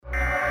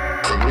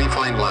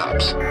time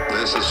lapse.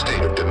 This is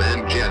State of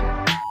Demand Gen.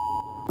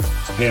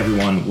 Hey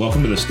everyone,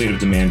 welcome to the State of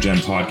Demand Gen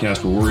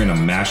podcast, where we're going to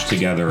mash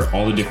together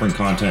all the different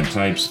content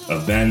types,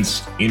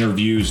 events,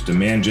 interviews,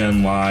 Demand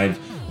Gen Live,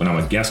 when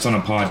I'm a guest on a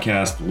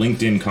podcast,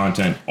 LinkedIn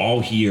content, all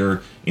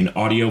here in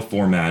audio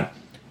format.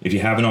 If you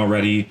haven't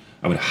already,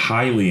 I would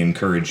highly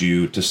encourage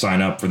you to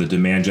sign up for the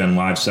Demand Gen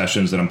Live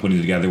sessions that I'm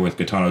putting together with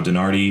Gaetano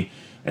Dinardi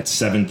at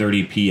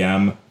 7:30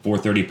 p.m.,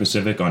 4:30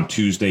 Pacific on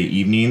Tuesday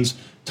evenings.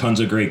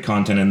 Tons of great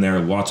content in there,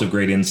 lots of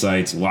great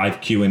insights,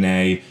 live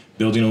Q&A,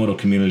 building a little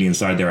community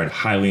inside there. I'd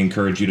highly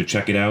encourage you to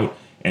check it out.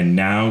 And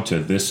now to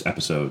this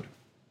episode.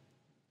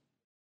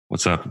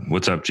 What's up?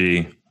 What's up,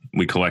 G?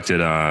 We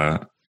collected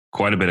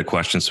quite a bit of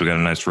questions, so we got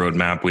a nice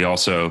roadmap. We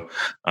also,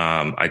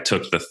 I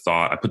put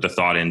the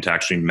thought in to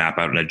actually map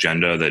out an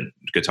agenda that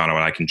Gaetano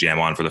and I can jam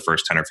on for the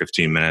first 10 or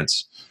 15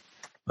 minutes.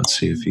 Let's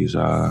see if he's...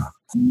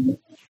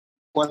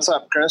 What's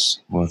up, Chris?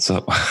 What's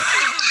up?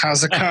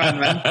 How's it going,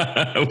 man?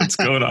 What's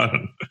going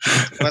on?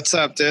 What's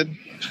up, dude?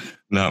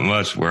 Not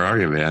much. Where are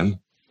you, man?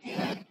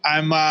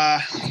 I'm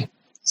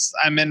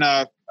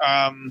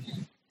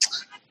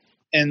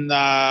in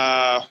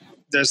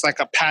there's like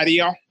a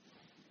patio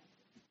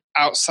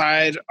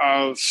outside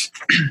of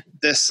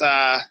this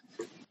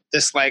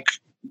like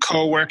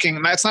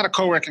co-working. It's not a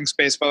co-working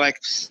space, but like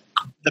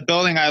the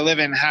building I live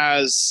in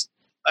has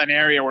an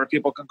area where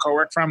people can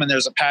co-work from, and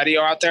there's a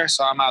patio out there,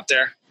 so I'm out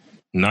there.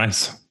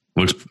 Nice.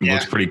 Looks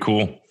pretty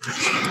cool.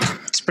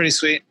 It's pretty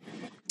sweet.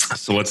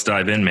 So let's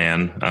dive in,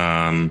 man.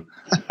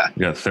 We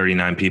got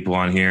 39 people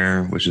on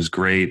here, which is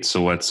great.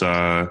 So let's,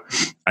 I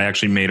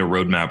actually made a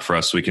roadmap for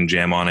us so we can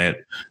jam on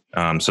it.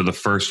 So the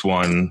first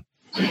one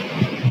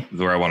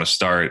where I want to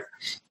start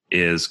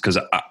is because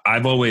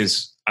I've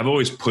always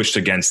pushed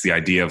against the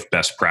idea of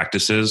best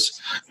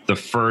practices. The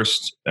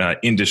first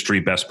industry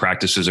best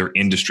practices or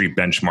industry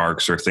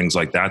benchmarks or things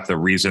like that. The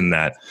reason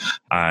that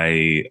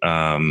I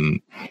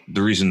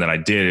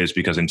did is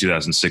because in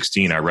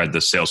 2016 I read the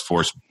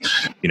Salesforce,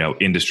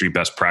 industry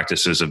best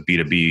practices of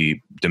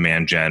B2B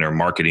demand gen or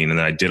marketing, and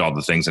then I did all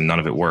the things and none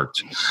of it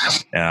worked.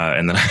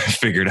 And then I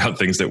figured out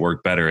things that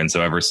work better. And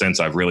so ever since,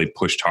 I've really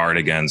pushed hard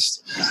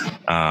against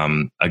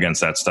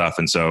that stuff.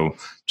 And so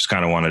just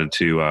kind of wanted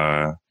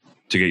to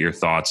get your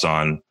thoughts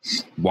on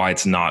why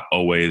it's not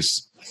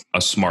always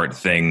a smart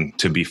thing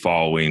to be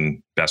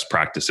following best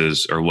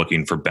practices or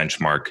looking for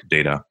benchmark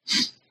data.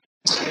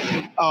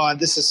 Oh,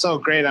 this is so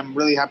great. I'm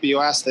really happy you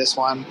asked this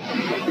one.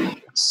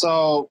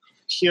 So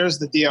here's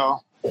the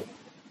deal.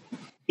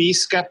 Be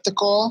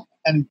skeptical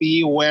and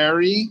be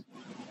wary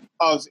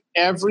of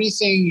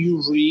everything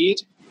you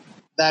read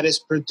that is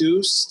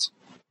produced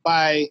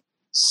by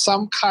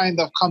some kind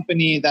of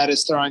company that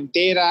is throwing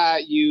data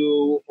at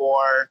you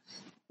or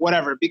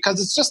whatever,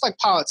 because it's just like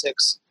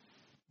politics.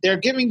 They're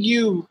giving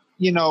you,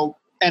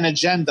 an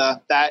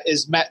agenda that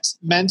is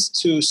meant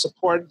to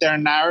support their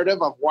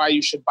narrative of why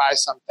you should buy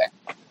something.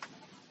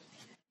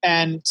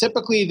 And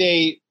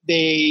typically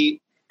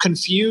they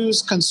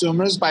confuse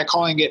consumers by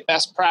calling it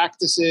best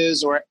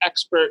practices or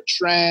expert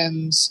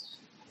trends,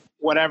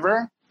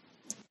 whatever.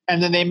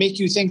 And then they make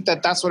you think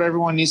that that's what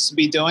everyone needs to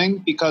be doing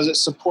because it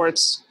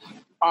supports,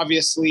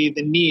 obviously,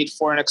 the need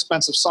for an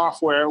expensive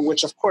software,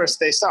 which of course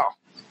they sell.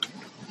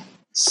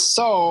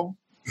 So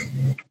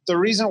the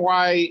reason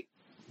why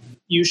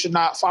you should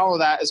not follow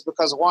that is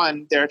because,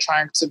 one, they're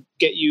trying to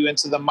get you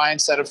into the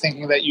mindset of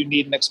thinking that you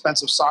need an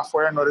expensive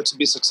software in order to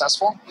be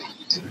successful.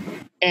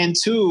 And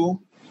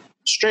two,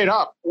 straight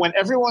up, when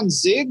everyone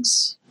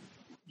zigs,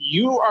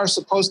 you are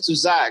supposed to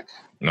zag.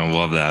 I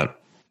love that.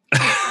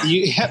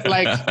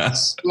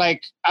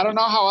 like, I don't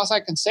know how else I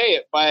can say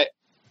it, but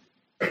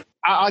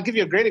I'll give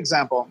you a great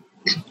example.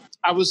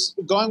 I was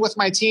going with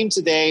my team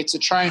today to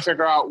try and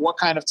figure out what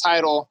kind of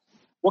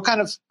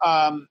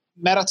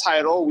meta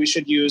title we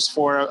should use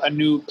for a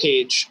new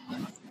page.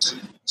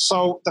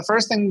 So the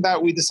first thing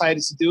that we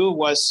decided to do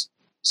was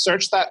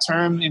search that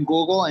term in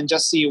Google and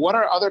just see what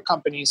are other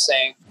companies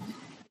saying.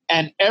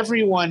 And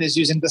everyone is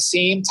using the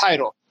same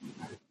title.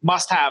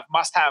 Must have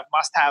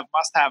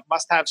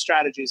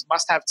strategies,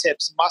 must have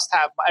tips, must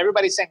have.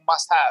 Everybody's saying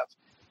must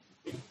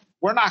have.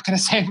 We're not going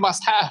to say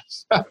must have,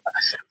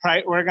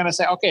 right? We're going to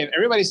say, okay, if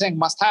everybody's saying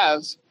must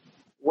have,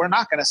 we're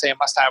not going to say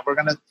must have. We're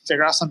going to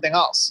figure out something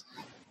else.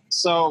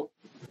 So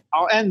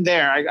I'll end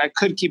there. I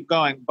could keep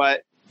going,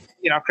 but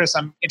Chris,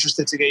 I'm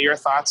interested to get your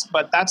thoughts.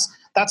 But that's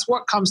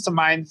what comes to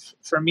mind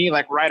for me,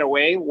 like right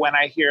away when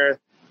I hear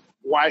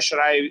why should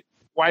I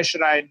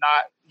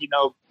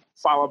not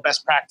follow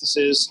best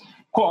practices,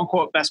 quote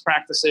unquote best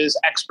practices,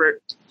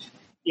 expert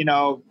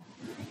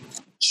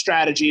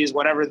strategies,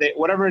 whatever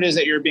it is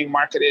that you're being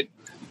marketed.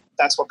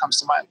 That's what comes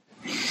to mind.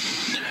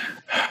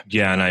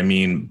 Yeah, and I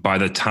mean, by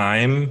the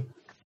time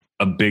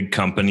a big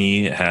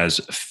company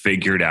has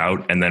figured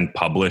out and then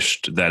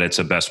published that it's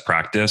a best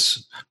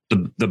practice,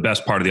 the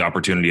best part of the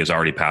opportunity has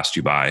already passed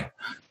you by.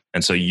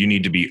 And so you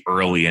need to be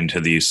early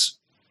into these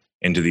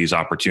into these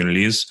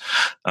opportunities.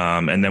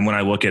 And then when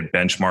I look at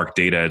benchmark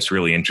data, it's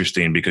really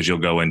interesting because you'll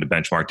go into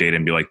benchmark data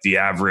and be like, the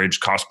average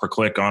cost per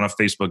click on a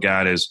Facebook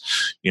ad is,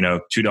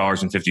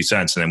 $2.50.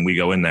 And then we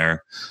go in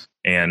there,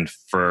 and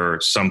for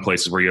some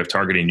places where you have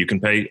targeting, you can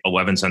pay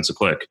 11 cents a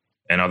click.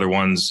 And other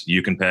ones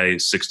you can pay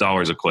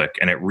 $6 a click.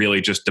 And it really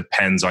just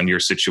depends on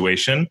your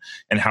situation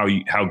and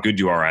how good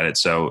you are at it.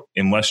 So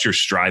unless you're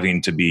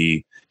striving to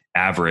be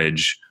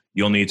average,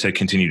 you'll need to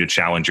continue to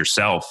challenge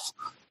yourself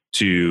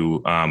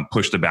to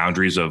push the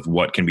boundaries of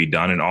what can be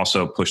done, and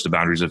also push the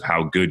boundaries of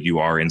how good you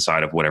are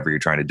inside of whatever you're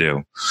trying to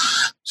do.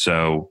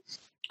 So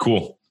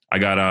cool. I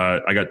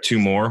got two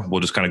more.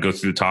 We'll just kind of go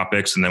through the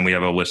topics, and then we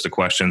have a list of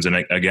questions.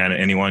 And again,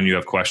 anyone you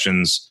have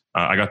questions,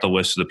 I got the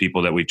list of the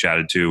people that we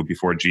chatted to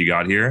before G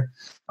got here.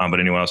 But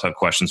anyone else have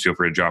questions, feel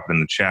free to drop it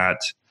in the chat.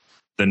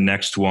 The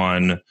next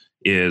one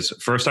is,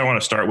 first I want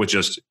to start with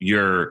just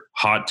your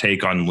hot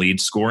take on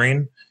lead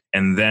scoring.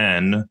 And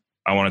then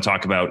I want to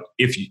talk about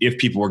if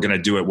people were going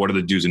to do it, what are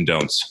the do's and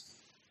don'ts?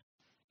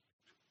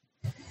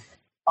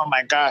 Oh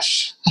my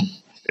gosh.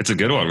 It's a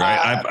good one,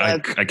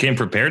 right? I came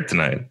prepared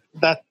tonight.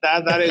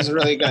 That is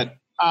really good.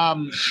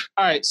 All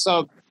right.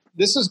 So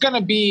this is going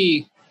to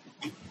be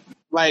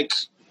like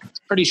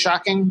pretty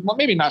shocking. Well,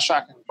 maybe not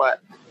shocking, but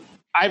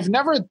I've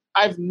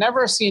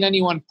never seen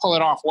anyone pull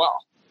it off well.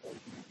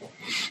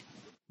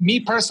 Me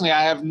personally,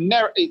 I have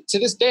never, to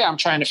this day, I'm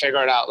trying to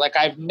figure it out. Like,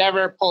 I've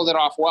never pulled it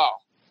off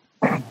well.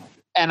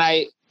 And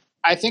I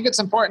think it's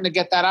important to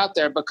get that out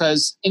there,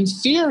 because in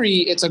theory,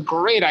 it's a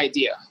great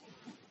idea.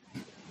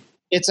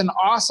 It's an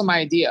awesome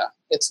idea.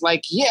 It's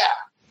like, yeah,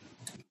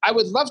 I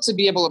would love to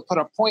be able to put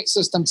a point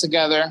system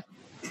together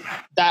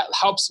that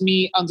helps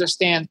me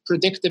understand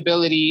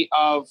predictability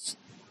of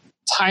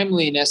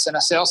timeliness in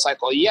a sales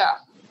cycle. Yeah.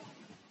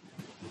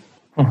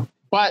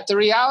 But the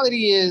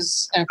reality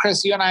is, and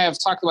Chris, you and I have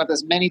talked about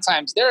this many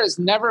times, there is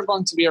never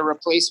going to be a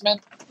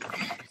replacement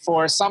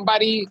for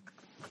somebody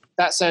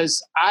that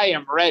says, I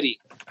am ready.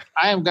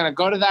 I am going to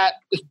go to that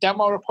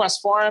demo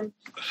request form.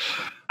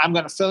 I'm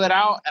going to fill it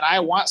out, and I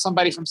want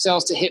somebody from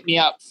sales to hit me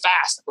up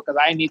fast because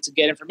I need to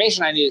get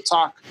information. I need to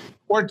talk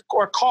or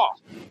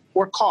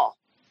call.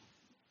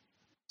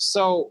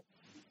 So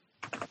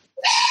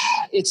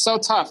it's so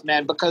tough,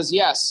 man, because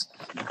yes,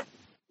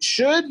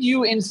 should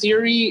you in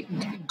theory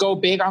go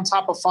big on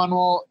top of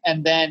funnel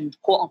and then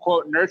quote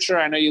unquote nurture,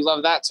 I know you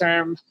love that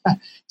term,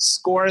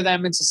 score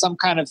them into some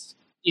kind of,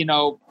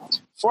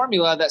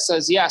 formula that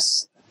says,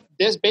 yes,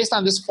 this based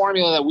on this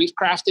formula that we've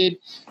crafted,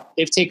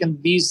 they've taken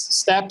these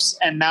steps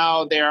and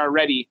now they are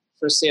ready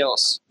for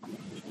sales.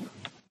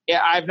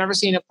 Yeah, I've never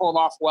seen it pulled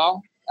off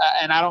well,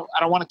 and I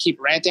don't want to keep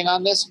ranting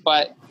on this,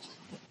 but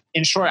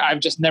in short, I've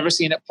just never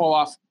seen it pulled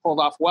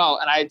off well,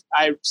 and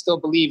I still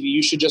believe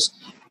you should just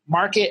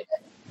market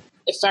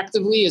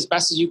effectively as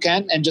best as you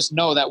can, and just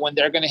know that when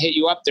they're going to hit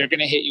you up, they're going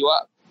to hit you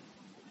up.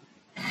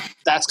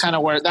 That's kind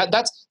of where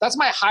that's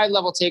my high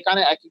level take on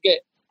it. I could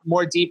get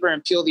more deeper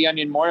and peel the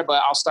onion more,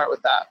 but I'll start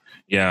with that.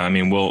 Yeah, I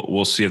mean,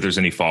 we'll see if there's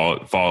any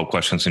follow-up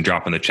questions and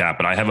drop in the chat,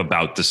 but I have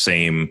about the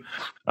same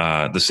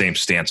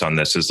stance on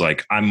this. Is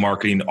like, I'm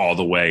marketing all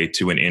the way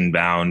to an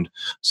inbound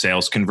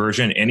sales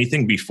conversion.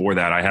 Anything before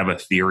that, I have a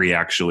theory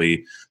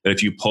actually that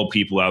if you pull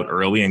people out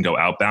early and go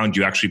outbound,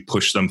 you actually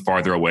push them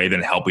farther away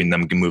than helping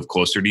them move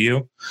closer to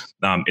you.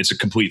 It's a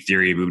complete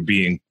theory. It would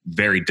be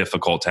very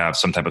difficult to have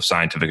some type of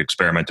scientific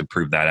experiment to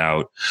prove that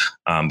out.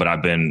 But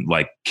I've been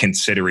like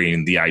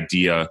considering the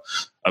idea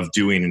of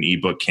doing an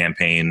ebook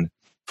campaign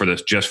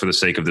just for the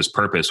sake of this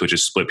purpose, which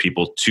is split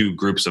people, 2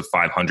 groups of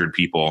 500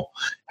 people,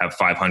 have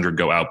 500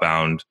 go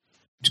outbound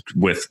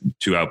with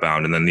 2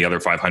 outbound, and then the other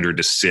 500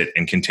 to sit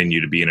and continue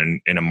to be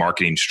in a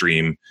marketing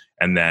stream,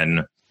 and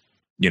then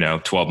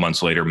 12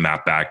 months later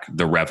map back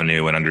the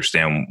revenue and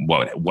understand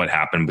what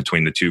happened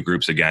between the 2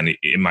 groups. Again,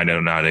 it might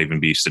not even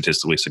be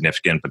statistically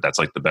significant, but that's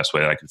like the best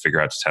way that I can figure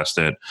out to test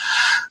it.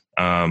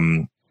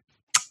 And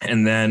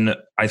then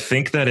I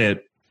think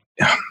that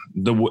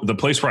the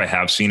place where I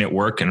have seen it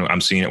work, and I'm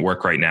seeing it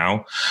work right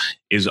now,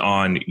 is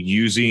on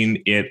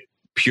using it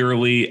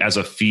purely as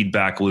a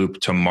feedback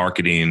loop to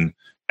marketing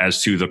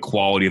as to the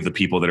quality of the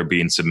people that are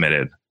being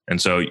submitted.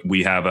 And so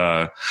we have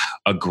a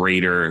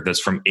grader that's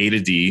from A to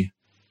D.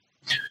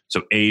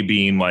 So A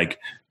being like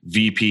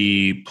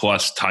VP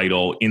plus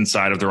title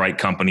inside of the right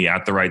company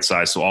at the right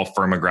size. So all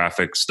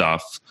firmographic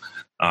stuff,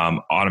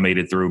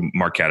 automated through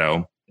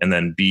Marketo. And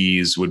then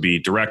B's would be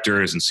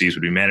directors, and C's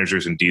would be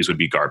managers, and D's would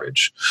be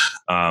garbage.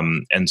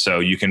 And so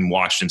you can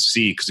watch and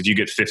see, because if you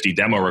get 50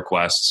 demo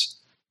requests,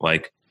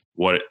 like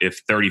what if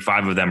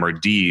 35 of them are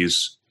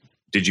D's,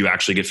 did you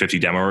actually get 50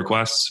 demo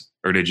requests,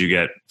 or did you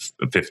get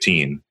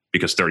 15?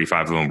 Because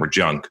 35 of them were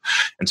junk.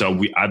 And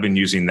so I've been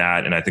using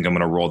that, and I think I'm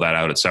going to roll that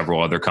out at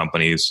several other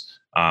companies,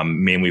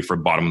 mainly for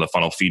bottom of the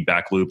funnel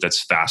feedback loop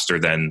that's faster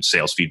than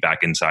sales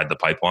feedback inside the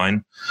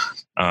pipeline.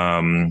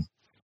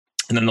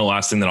 And then the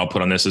last thing that I'll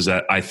put on this is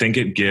that I think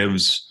it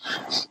gives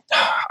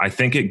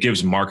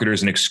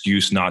marketers an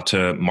excuse not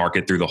to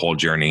market through the whole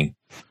journey.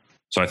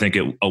 So I think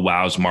it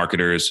allows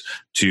marketers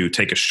to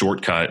take a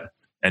shortcut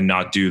and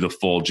not do the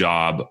full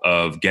job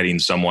of getting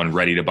someone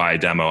ready to buy a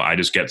demo. I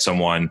just get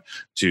someone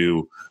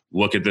to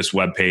look at this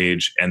web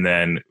page and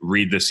then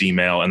read this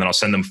email, and then I'll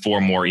send them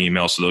 4 more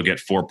emails so they'll get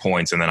 4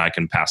 points, and then I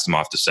can pass them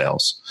off to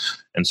sales.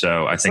 And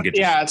so I think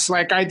it's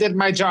like I did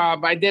my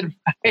job. I did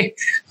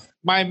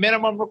my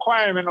minimum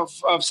requirement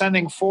of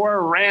sending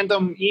 4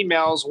 random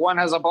emails. One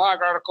has a blog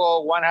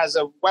article, one has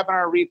a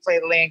webinar replay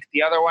link,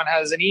 the other one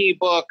has an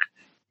ebook,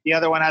 the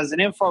other one has an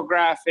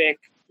infographic.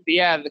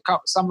 Yeah,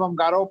 some of them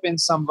got open,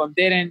 some of them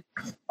didn't.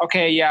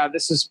 Okay, yeah,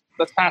 let's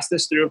pass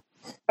this through.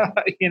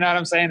 You know what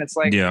I'm saying? It's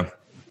like,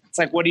 It's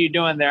like, what are you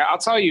doing there? I'll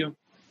tell you,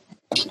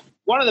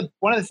 one of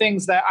the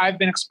things that I've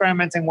been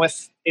experimenting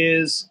with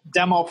is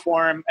demo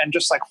form and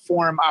just like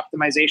form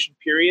optimization,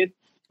 period.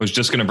 I was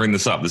just going to bring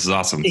this up. This is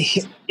awesome.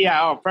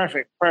 Yeah. Oh,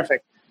 perfect.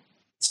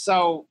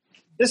 So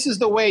this is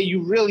the way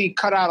you really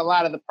cut out a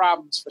lot of the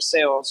problems for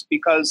sales,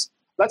 because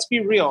let's be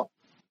real.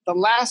 The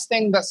last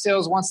thing that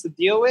sales wants to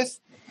deal with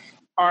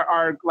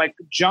are like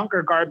junk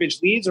or garbage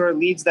leads, or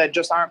leads that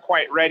just aren't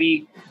quite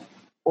ready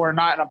or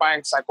not in a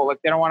buying cycle. Like,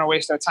 they don't want to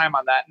waste their time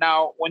on that.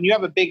 Now, when you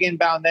have a big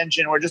inbound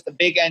engine or just a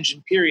big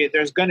engine, period,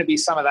 there's going to be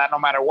some of that no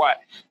matter what.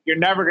 You're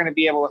never going to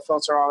be able to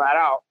filter all that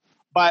out.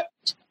 But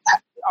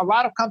a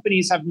lot of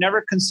companies have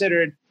never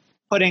considered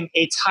putting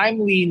a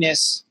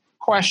timeliness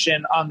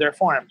question on their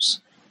forms,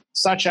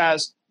 such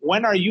as,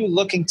 when are you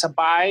looking to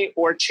buy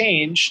or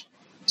change,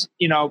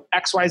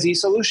 XYZ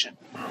solution?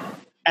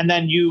 And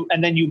then you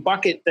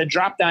bucket the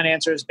drop-down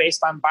answers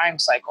based on buying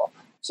cycle.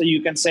 So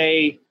you can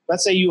say,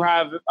 let's say you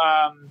have,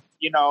 a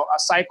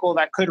cycle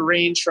that could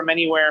range from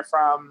anywhere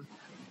from,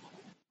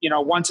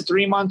 1 to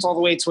 3 months all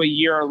the way to a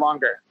year or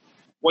longer.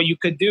 What you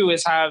could do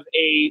is have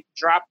a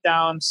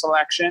drop-down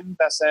selection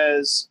that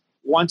says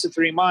 1 to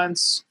 3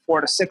 months,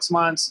 4 to 6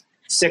 months,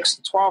 6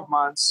 to 12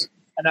 months,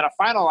 and then a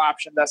final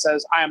option that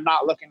says, I am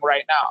not looking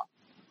right now.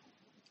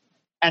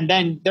 And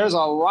then there's a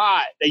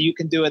lot that you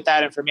can do with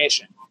that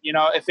information.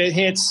 If it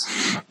hits,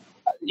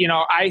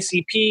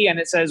 ICP and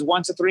it says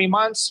 1 to 3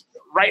 months,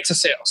 right to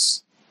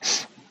sales.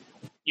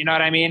 You know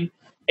what I mean?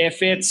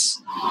 If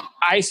it's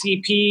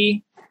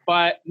ICP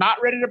but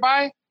not ready to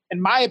buy, in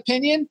my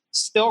opinion,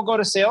 still go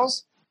to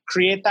sales,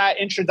 create that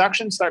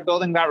introduction, start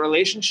building that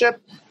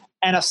relationship,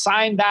 and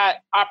assign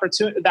that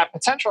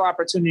potential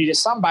opportunity to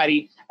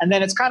somebody. And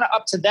then it's kind of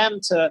up to them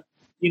to,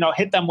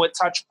 hit them with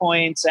touch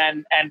points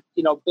and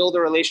build a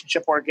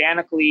relationship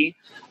organically.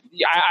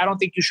 I don't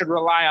think you should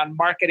rely on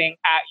marketing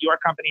at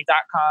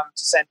yourcompany.com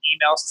to send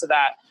emails to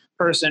that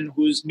person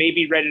who's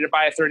maybe ready to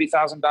buy a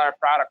 $30,000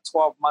 product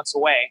 12 months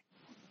away.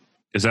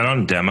 Is that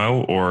on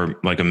demo or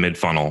like a mid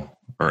funnel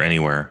or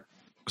anywhere?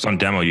 Because on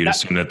demo, you'd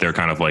assume that they're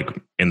kind of like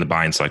in the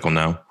buying cycle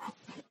now.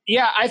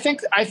 Yeah, I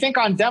think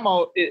on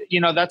demo,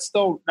 that's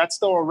still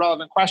a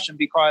relevant question,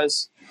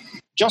 because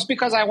just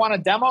because I want a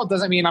demo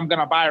doesn't mean I'm going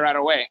to buy right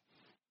away.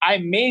 I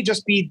may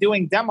just be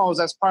doing demos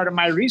as part of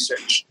my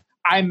research.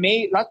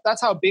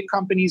 That's how big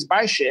companies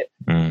buy shit.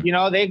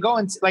 They go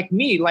into, like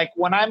me, like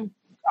when I'm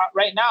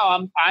right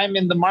now, I'm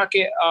in the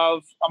market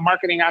of a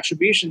marketing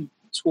attribution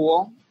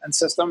tool and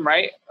system,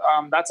 right?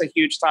 That's a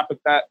huge topic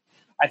that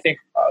I think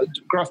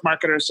growth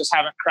marketers just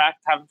haven't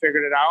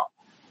figured it out.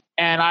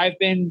 And I've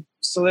been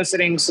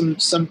soliciting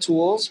some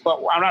tools,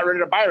 but I'm not ready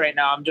to buy right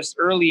now. I'm just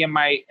early in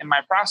my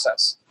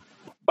process.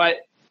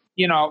 But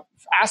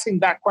asking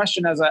that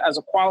question as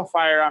a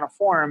qualifier on a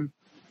form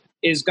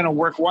is going to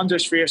work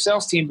wonders for your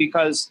sales team,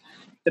 because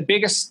the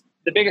biggest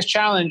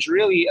challenge,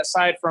 really,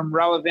 aside from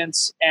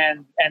relevance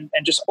and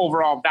just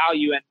overall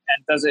value and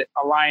does it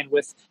align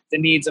with the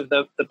needs of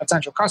the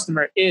potential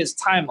customer, is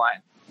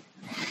timeline.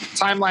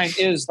 Timeline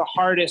is the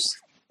hardest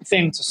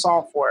thing to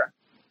solve for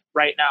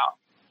right now.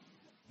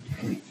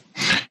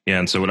 Yeah.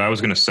 And so what I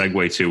was going to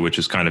segue to, which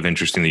is kind of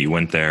interesting that you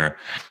went there,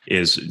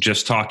 is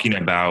just talking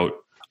about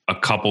a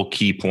couple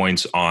key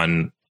points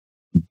on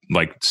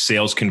like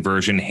sales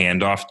conversion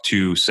handoff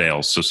to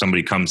sales. So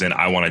somebody comes in,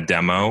 I want a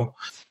demo.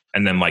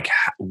 And then like,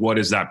 what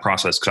is that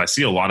process? Because I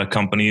see a lot of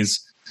companies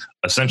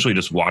essentially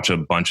just watch a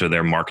bunch of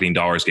their marketing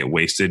dollars get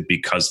wasted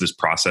because this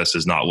process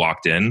is not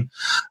locked in.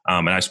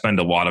 And I spend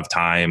a lot of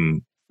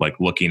time like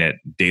looking at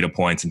data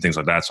points and things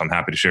like that. So I'm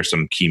happy to share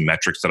some key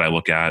metrics that I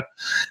look at,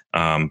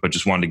 but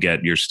just wanted to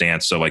get your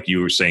stance. So like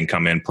you were saying,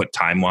 come in, put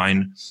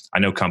timeline. I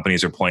know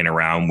companies are playing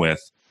around with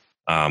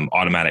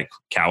automatic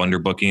calendar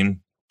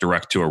booking,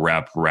 direct to a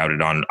rep,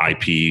 routed on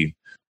IP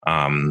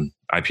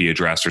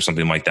address or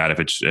something like that. If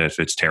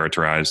it's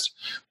territorized,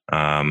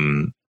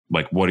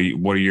 like what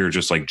are your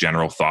just like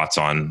general thoughts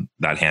on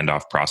that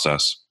handoff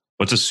process?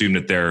 Let's assume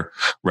that they're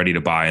ready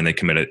to buy and they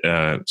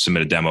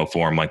submit a demo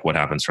form. Like what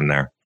happens from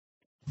there?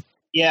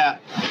 Yeah.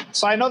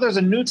 So I know there's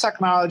a new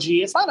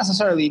technology. It's not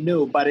necessarily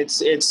new, but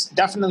it's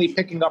definitely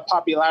picking up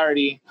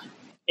popularity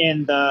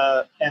in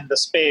the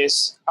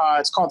space.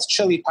 It's called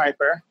Chili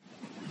Piper.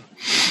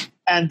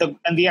 And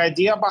the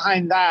idea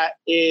behind that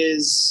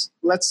is,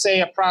 let's say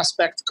a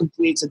prospect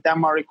completes a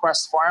demo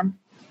request form.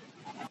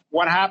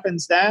 What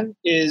happens then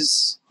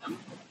is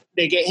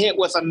they get hit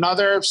with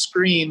another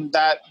screen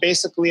that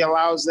basically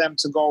allows them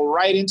to go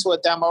right into a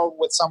demo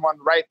with someone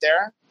right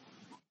there,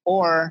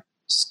 or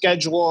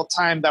schedule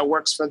time that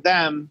works for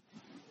them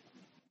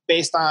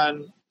based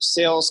on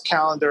sales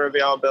calendar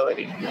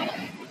availability.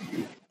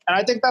 And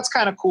I think that's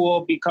kind of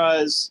cool,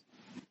 because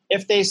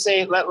if they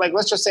say,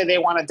 let's just say they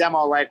want a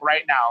demo like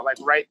right now, like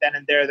right then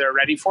and there, they're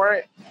ready for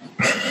it.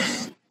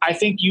 I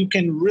think you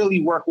can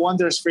really work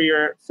wonders for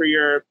your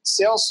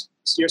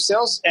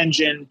sales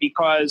engine,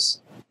 because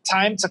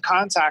time to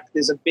contact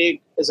is a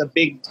big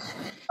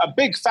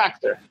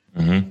factor.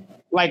 Mm-hmm.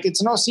 Like,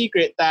 it's no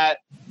secret that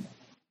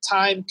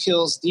time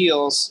kills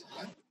deals,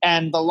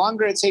 and the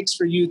longer it takes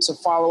for you to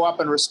follow up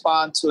and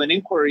respond to an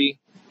inquiry,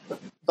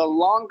 the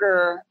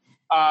longer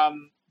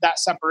that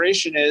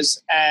separation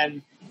is.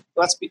 And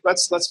let's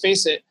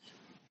face it,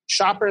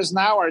 shoppers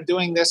now are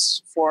doing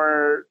this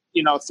for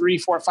 3,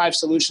 4, 5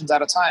 solutions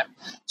at a time.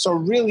 So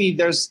really,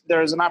 there's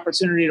an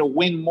opportunity to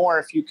win more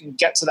if you can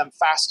get to them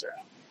faster.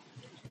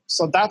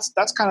 So that's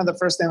kind of the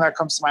first thing that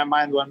comes to my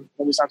mind when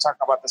we start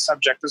talking about the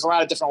subject. There's a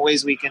lot of different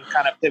ways we can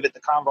kind of pivot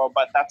the convo,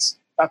 but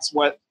that's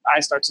what I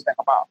start to think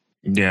about.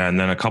 Yeah, and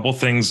then a couple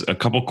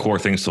core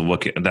things to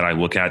look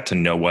at to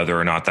know whether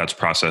or not that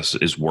process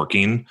is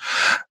working.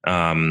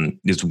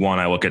 Is one,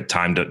 I look at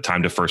time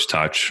to first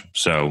touch.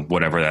 So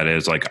whatever that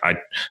is, like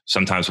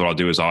sometimes what I'll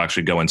do is I'll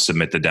actually go and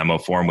submit the demo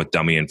form with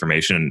dummy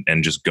information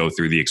and just go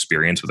through the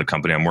experience with the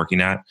company I'm working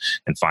at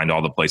and find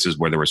all the places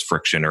where there was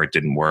friction or it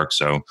didn't work.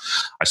 So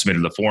I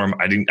submitted the form.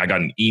 I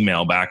got an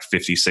email back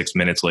 56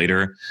 minutes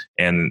later,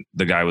 and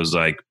the guy was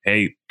like,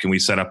 "Hey, can we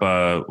set up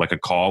a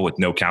call with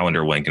no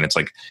calendar link?" And it's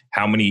like,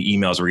 how many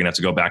emails are we gonna have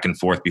to go back and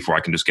forth before I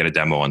can just get a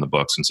demo on the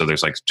books? And so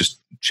there's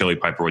just Chili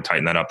Piper would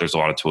tighten that up. There's a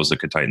lot of tools that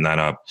could tighten that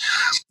up.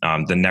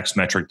 The next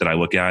metric that I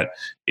look at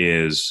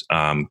is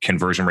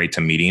conversion rate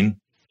to meeting.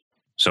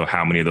 So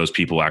how many of those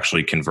people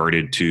actually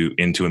converted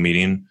into a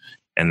meeting?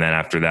 And then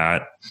after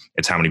that,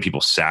 it's how many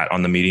people sat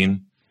on the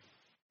meeting.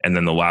 And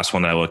then the last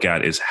one that I look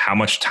at is how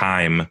much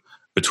time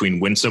between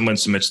when someone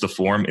submits the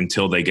form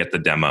until they get the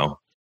demo.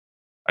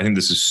 I think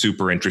this is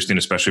super interesting,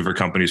 especially for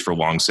companies for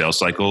long sales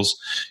cycles.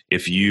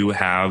 If you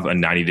have a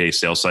 90-day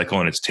sales cycle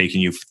and it's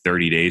taking you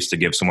 30 days to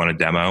give someone a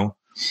demo,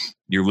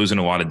 you're losing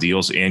a lot of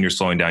deals and you're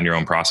slowing down your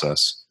own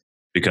process,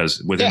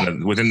 because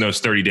within those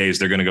 30 days,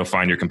 they're going to go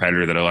find your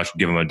competitor that'll actually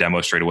give them a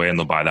demo straight away and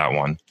they'll buy that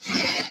one.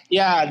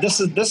 Yeah,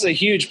 this is a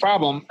huge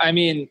problem. I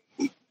mean,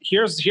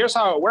 here's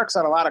how it works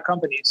at a lot of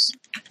companies.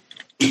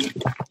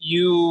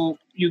 You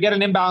get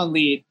an inbound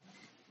lead.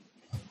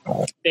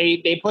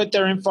 They put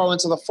their info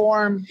into the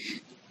form.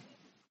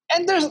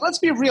 And let's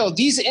be real,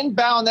 these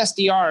inbound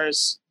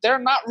SDRs, they're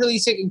not really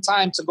taking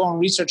time to go and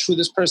research who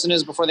this person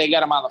is before they get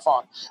them on the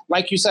phone.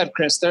 Like you said,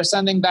 Chris, they're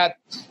sending that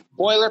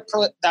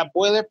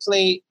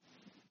boilerplate.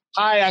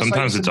 Hi.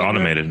 Sometimes it's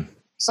automated.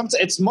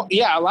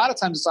 A lot of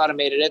times it's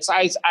automated. It's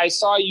I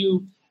saw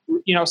you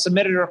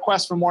submitted a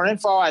request for more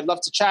info. I'd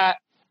love to chat.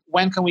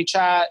 When can we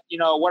chat?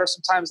 What are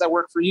some times that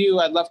work for you?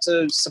 I'd love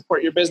to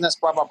support your business.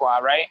 Blah blah blah.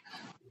 Right.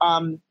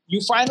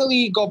 You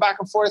finally go back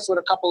and forth with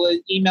a couple of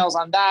emails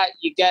on that.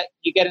 You get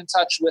in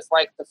touch with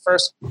the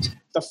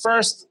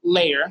first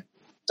layer,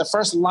 the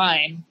first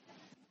line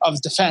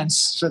of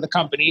defense for the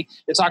company.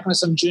 You're talking to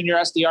some junior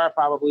SDR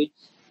probably.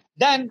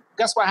 Then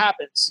guess what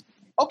happens?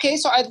 Okay,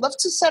 so I'd love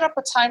to set up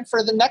a time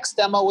for the next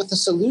demo with a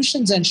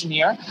solutions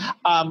engineer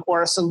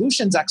or a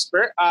solutions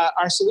expert.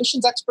 Our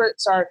solutions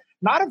experts are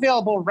not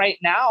available right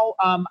now.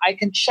 I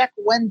can check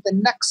when the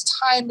next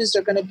time is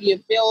they're going to be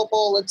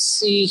available. Let's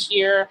see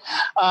here.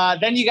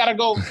 Then you got to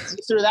go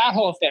through that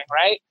whole thing,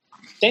 right?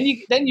 Then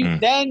you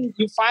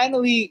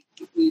finally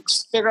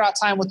figure out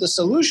time with the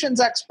solutions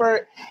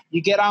expert.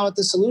 You get on with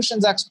the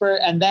solutions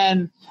expert, and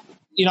then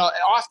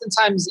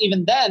oftentimes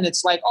even then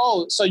it's like,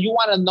 oh, so you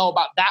want to know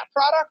about that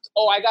product?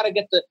 Oh, I gotta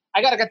get the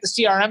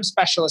CRM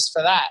specialist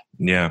for that.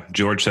 Yeah,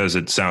 George says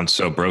it sounds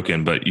so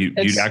broken, but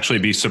you'd actually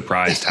be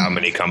surprised how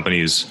many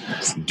companies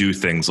do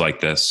things like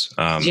this.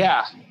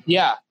 Yeah.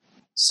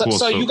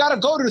 So you got to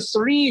go to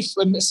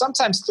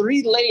sometimes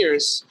three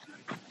layers.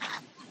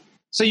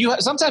 So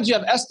sometimes you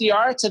have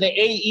SDR to the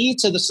AE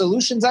to the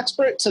solutions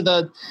expert to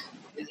the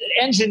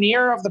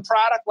engineer of the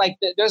product. Like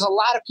there's a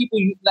lot of people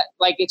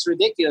it's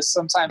ridiculous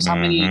sometimes how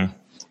many,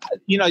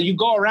 you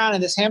go around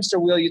in this hamster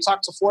wheel, you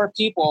talk to 4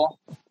 people,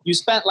 you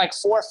spent 4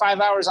 or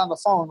 5 hours on the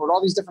phone with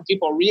all these different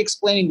people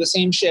re-explaining the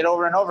same shit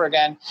over and over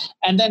again.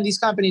 And then these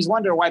companies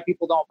wonder why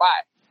people don't buy.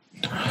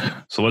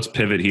 So let's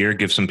pivot here,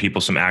 give some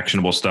people some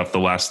actionable stuff. The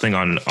last thing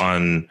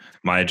on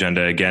my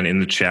agenda, again, in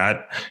the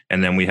chat,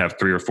 and then we have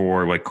 3 or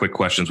 4 quick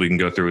questions we can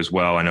go through as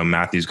well. I know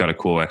Matthew's got a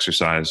cool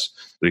exercise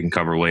that we can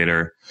cover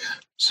later.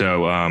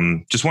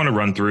 So just want to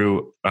run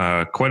through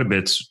quite a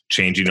bit's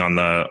changing on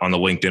the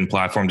LinkedIn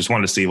platform. Just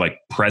wanted to see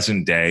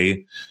present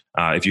day,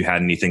 if you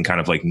had anything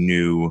kind of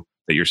new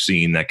that you're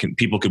seeing that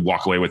people could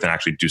walk away with and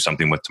actually do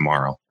something with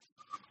tomorrow.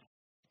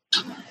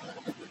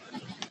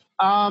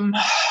 I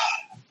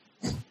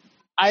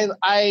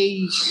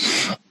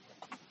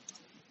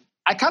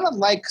I kind of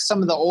like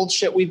some of the old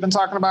shit we've been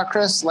talking about,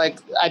 Chris. Like,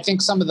 I think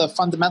some of the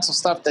fundamental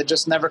stuff that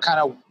just never kind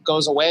of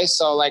goes away.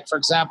 So, like, for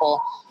example,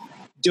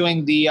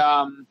 doing the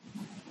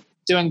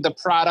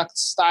product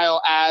style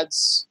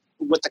ads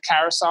with the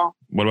carousel.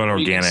 What about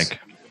organic?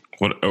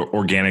 What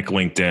organic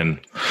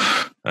LinkedIn?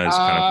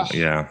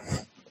 Yeah.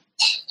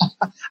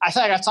 I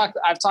feel like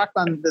I've talked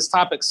on this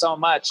topic so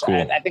much.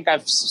 Cool. I think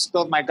I've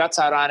spilled my guts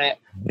out on it.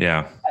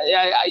 Yeah.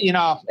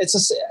 It's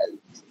just,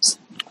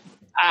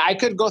 I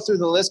could go through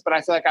the list, but I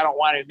feel like I don't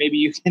want to. Maybe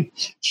you can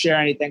share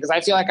anything, because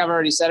I feel like I've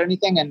already said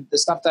anything, and the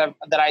stuff that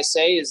I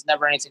say is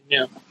never anything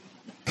new.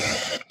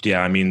 Yeah,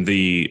 I mean,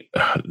 the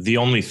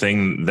only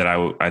thing that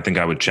I think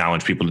I would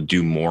challenge people to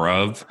do more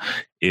of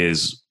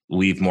is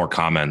leave more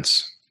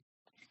comments.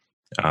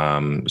 So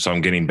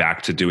I'm getting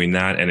back to doing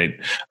that,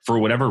 and for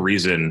whatever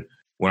reason,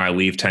 when I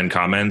leave 10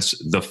 comments,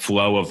 the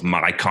flow of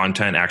my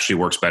content actually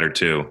works better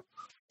too.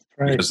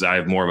 Right. Because I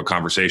have more of a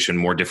conversation,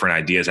 more different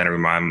ideas entering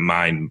my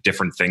mind,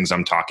 different things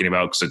I'm talking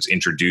about, because it's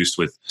introduced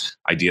with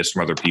ideas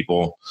from other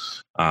people.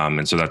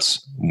 And so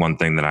that's one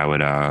thing that I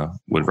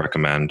would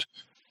recommend.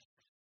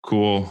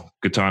 Cool.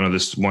 Gaetano,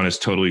 this one is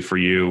totally for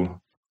you.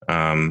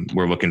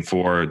 We're looking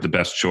for the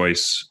best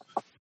choice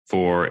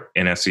for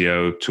an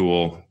SEO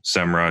tool: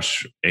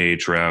 SEMrush,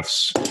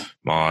 Ahrefs,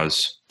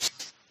 Moz.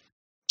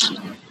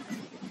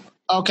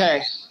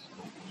 Okay.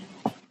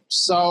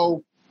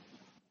 So,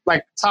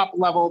 like, top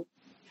level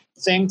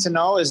thing to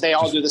know is they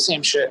all do the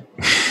same shit.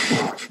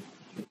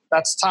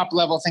 That's top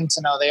level thing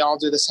to know. They all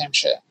do the same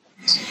shit.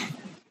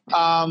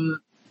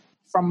 From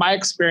my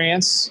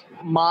experience,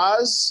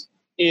 Moz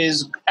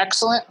is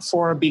excellent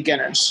for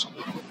beginners.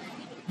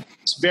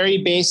 It's very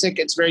basic.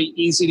 It's very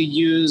easy to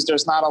use.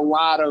 There's not a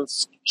lot of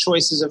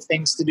choices of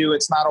things to do.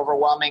 It's not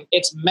overwhelming.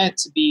 It's meant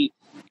to be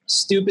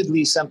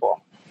stupidly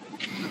simple.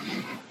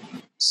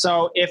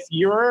 So if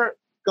you're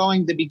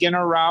going the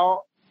beginner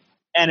route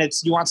and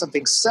you want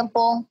something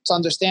simple to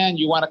understand,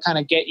 you want to kind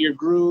of get your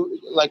groove,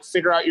 like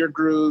figure out your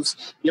groove.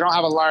 You don't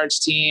have a large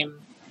team.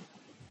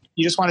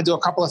 You just want to do a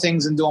couple of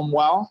things and do them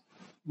well.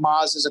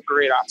 Moz is a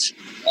great option.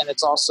 And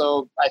it's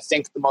also, I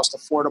think, the most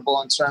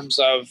affordable in terms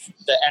of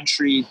the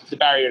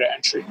barrier to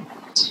entry.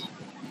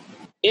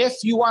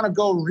 If you want to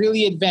go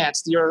really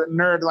advanced, you're a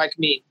nerd like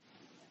me,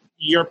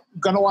 you're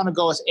going to want to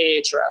go with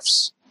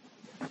Ahrefs.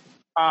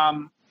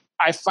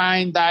 I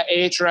find that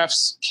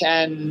Ahrefs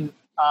can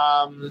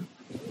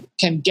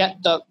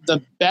get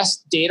the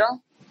best data.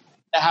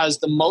 It has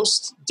the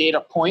most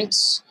data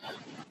points.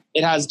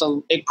 It has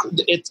the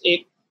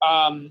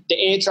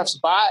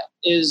Ahrefs bot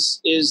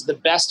is the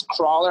best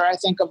crawler, I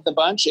think, of the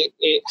bunch.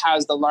 It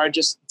has the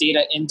largest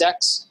data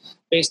index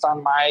based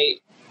on my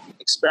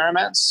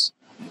experiments.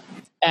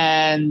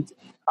 And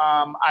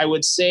I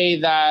would say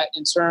that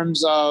in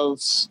terms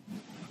of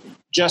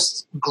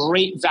just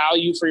great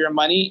value for your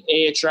money,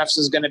 Ahrefs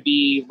is going to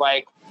be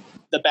like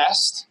the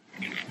best.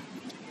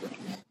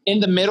 In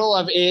the middle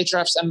of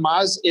Ahrefs and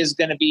Moz is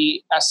going to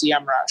be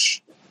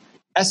SEMrush.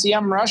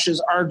 SEMrush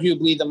is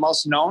arguably the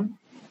most known.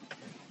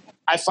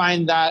 I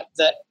find that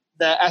the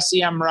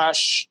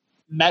SEMrush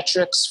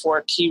metrics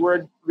for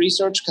keyword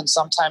research can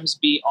sometimes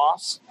be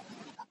off.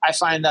 I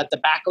find that the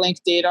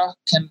backlink data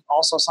can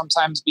also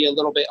sometimes be a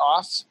little bit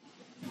off.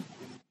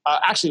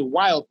 Actually,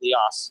 wildly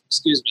off,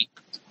 excuse me.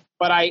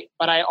 But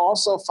I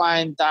also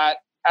find that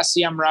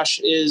SEMrush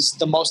is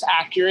the most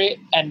accurate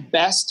and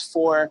best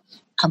for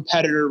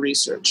competitor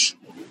research.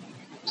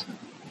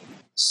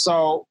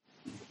 So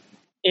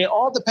it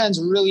all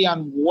depends really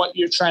on what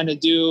you're trying to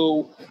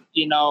do,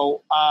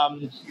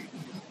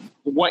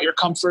 what your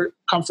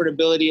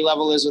comfortability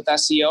level is with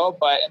SEO.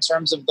 But in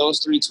terms of those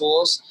three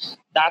tools,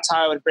 that's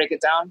how I would break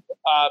it down.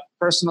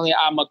 Personally,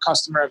 I'm a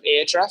customer of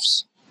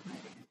Ahrefs,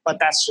 but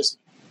that's just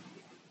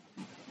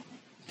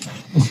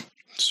me.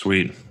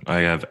 Sweet. I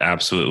have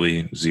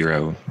absolutely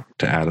zero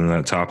to add on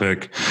that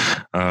topic.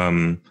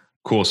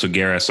 Cool. So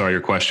Gary, I saw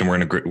your question. We're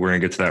gonna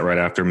get to that right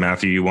after.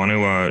 Matthew, you want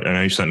to? I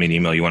know you sent me an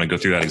email. You want to go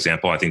through that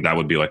example? I think that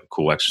would be like a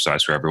cool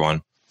exercise for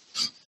everyone.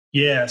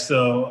 Yeah.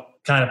 So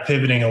kind of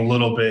pivoting a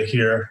little bit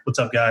here. What's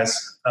up, guys?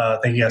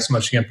 Thank you guys so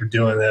much again for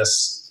doing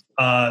this.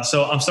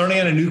 So I'm starting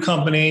at a new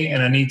company,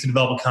 and I need to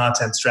develop a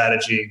content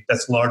strategy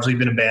that's largely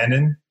been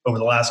abandoned over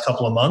the last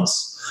couple of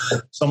months.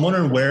 So I'm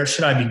wondering, where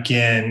should I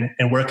begin,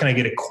 and where can I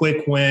get a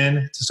quick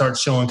win to start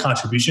showing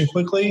contribution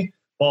quickly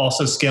while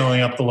also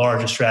scaling up the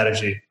larger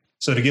strategy?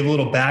 So to give a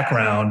little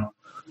background,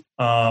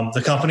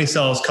 the company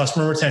sells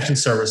customer retention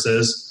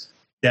services.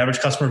 The average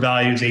customer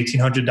value is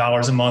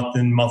 $1,800 a month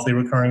in monthly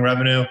recurring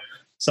revenue,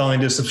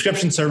 selling to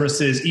subscription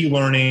services,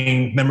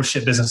 e-learning,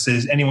 membership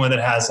businesses, anyone that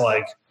has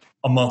like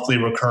a monthly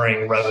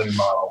recurring revenue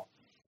model.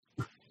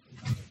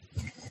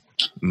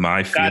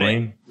 My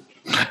feeling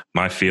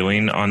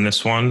on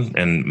this one,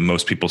 and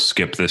most people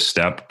skip this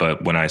step,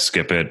 but when I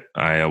skip it,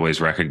 I always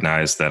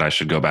recognize that I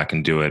should go back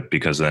and do it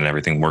because then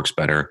everything works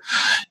better,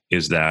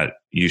 is that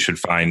you should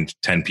find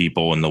 10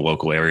 people in the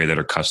local area that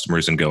are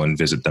customers and go and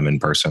visit them in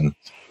person.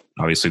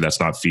 Obviously, that's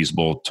not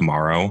feasible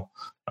tomorrow,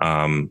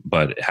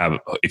 But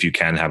if you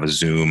can have a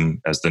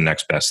Zoom as the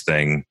next best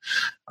thing.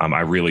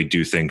 I really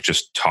do think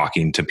just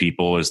talking to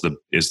people is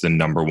the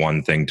number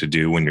one thing to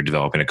do when you're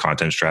developing a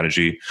content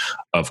strategy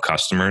of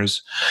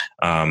customers.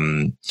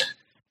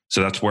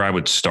 So that's where I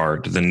would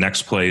start. The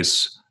next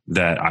place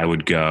that I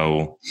would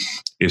go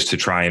is to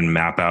try and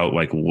map out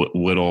like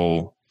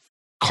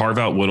carve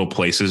out little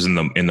places in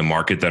the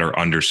market that are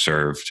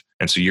underserved.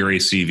 And so your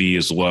ACV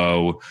is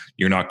low.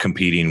 You're not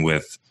competing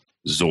with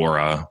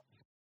Zuora,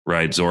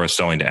 right? Zuora's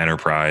selling to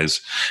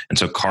enterprise. And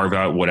so carve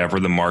out whatever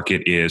the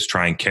market is,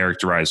 try and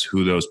characterize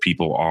who those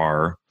people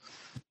are,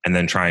 and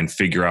then try and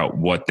figure out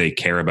what they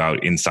care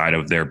about inside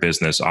of their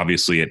business.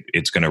 Obviously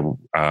it's going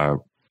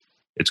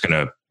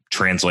to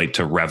translate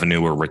to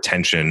revenue or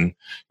retention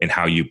in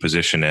how you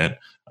position it.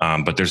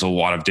 But there's a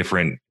lot of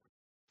different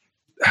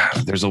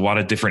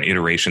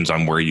iterations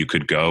on where you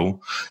could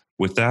go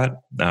with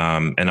that.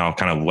 And I'll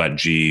kind of let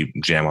G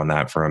jam on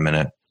that for a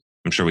minute.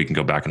 I'm sure we can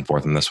go back and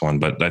forth on this one,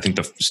 but I think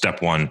the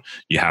step one,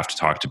 you have to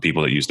talk to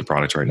people that use the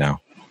product right now.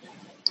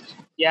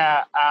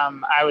 Yeah,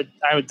 I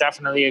would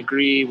definitely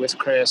agree with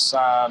Chris. In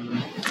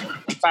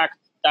fact,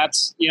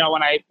 that's,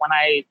 when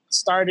I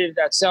started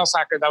at Sales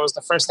Hacker, that was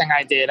the first thing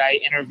I did.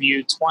 I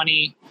interviewed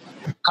 20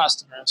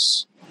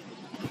 customers,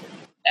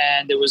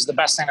 and it was the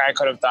best thing I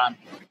could have done.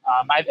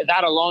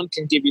 That alone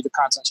can give you the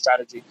content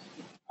strategy.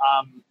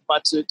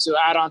 But to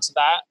add on to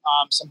that,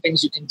 some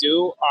things you can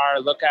do are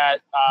look at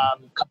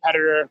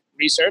competitor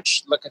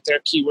research, look at their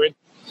keyword,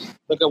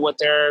 look at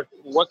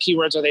what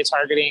keywords are they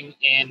targeting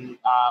in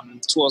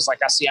tools like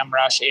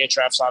SEMrush,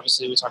 Ahrefs.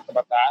 Obviously, we talked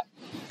about that.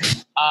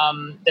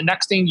 The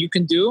next thing you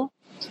can do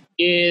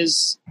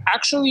is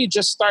actually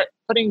just start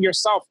putting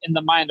yourself in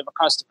the mind of a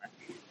customer.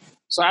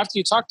 So after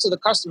you talk to the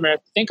customer,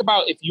 think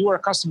about, if you were a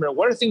customer,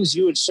 what are things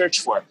you would search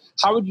for?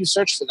 How would you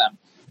search for them?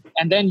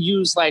 And then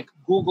use like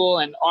Google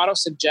and auto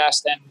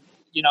suggest, and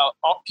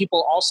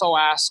people also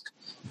ask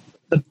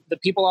the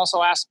people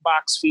also ask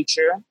box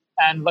feature,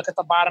 and look at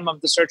the bottom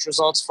of the search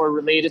results for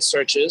related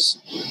searches,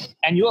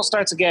 and you will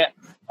start to get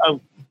a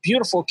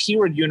beautiful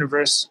keyword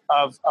universe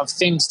of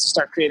things to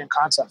start creating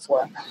content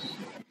for.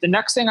 The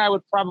next thing I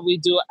would probably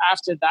do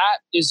after that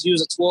is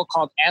use a tool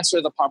called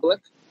Answer the Public,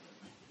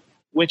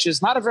 which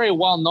is not a very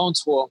well-known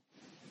tool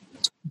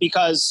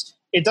because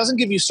it doesn't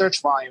give you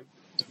search volume.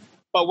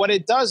 But what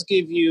it does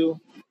give you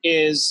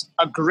is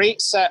a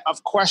great set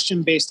of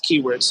question-based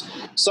keywords.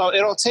 So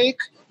it'll take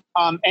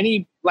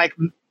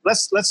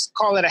let's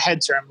call it a head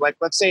term. Like,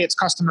 let's say it's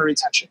customer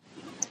retention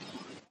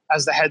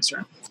as the head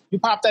term. You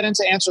pop that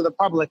into Answer the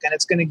Public, and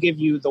it's going to give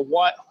you the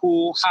what,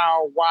 who,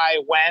 how,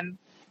 why, when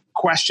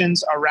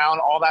questions around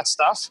all that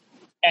stuff.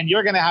 And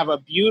you're going to have a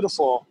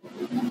beautiful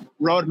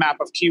roadmap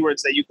of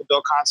keywords that you can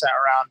build content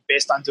around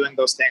based on doing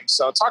those things.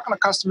 So talking to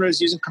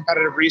customers, using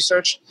competitive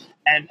research,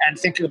 and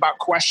thinking about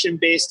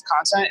question-based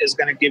content is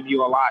going to give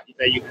you a lot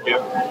that you can do.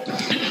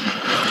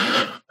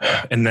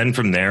 And then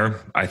from there,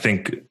 I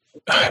think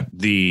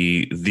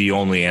the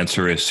only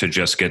answer is to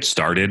just get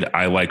started.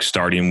 I like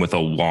starting with a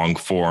long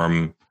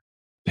form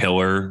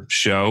pillar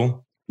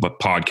show, but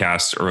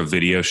podcast or a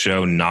video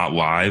show, not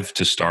live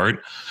to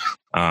start.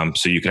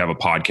 So you could have a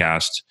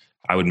podcast.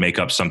 I would make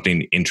up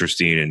something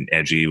interesting and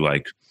edgy,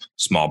 like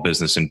small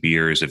business and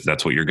beers, if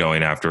that's what you're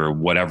going after,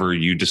 whatever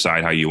you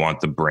decide how you want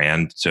the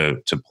brand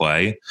to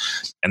play.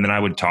 And then I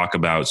would talk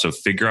about, so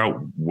figure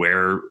out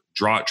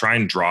try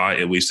and draw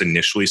at least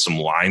initially some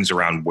lines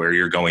around where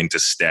you're going to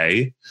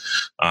stay.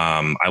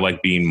 I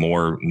like being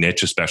more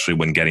niche, especially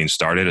when getting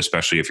started,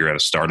 especially if you're at a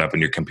startup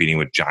and you're competing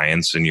with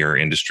giants in your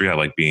industry. I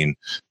like being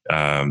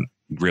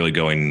really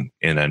going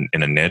in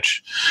a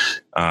niche.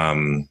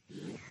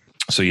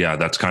 So yeah,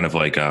 that's kind of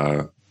like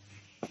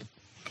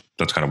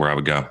that's kind of where I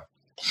would go.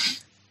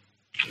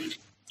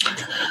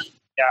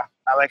 Yeah,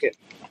 I like it.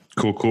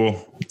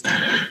 Cool.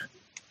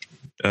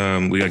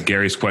 We got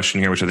Gary's question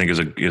here, which I think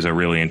is a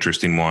really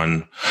interesting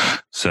one.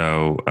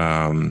 So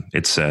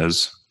it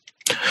says,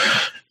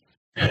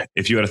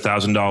 if you had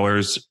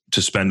 $1,000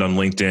 to spend on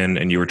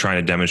LinkedIn and you were trying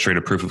to demonstrate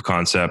a proof of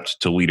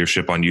concept to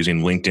leadership on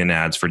using LinkedIn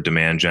ads for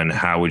demand gen,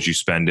 how would you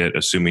spend it,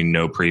 assuming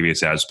no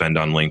previous ad spend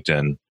on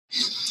LinkedIn?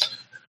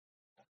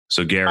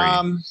 So Gary,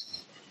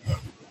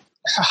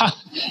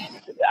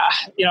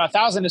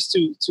 1,000 is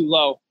too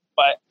low,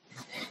 but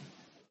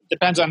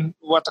depends on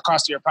what the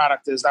cost of your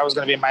product is. That was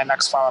going to be my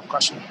next follow-up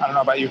question. I don't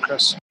know about you,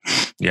 Chris.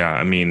 Yeah,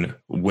 I mean,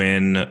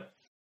 when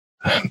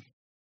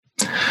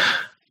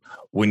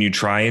you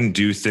try and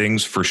do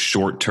things for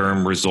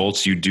short-term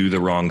results, you do the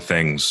wrong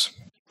things.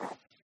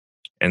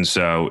 And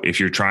so if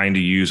you're trying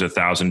to use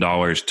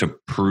 $1,000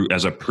 to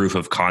as a proof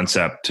of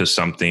concept to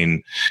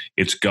something,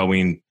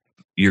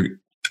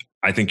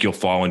 I think you'll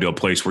fall into a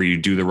place where you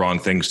do the wrong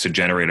things to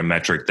generate a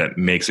metric that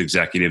makes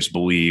executives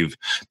believe,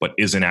 but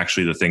isn't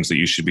actually the things that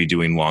you should be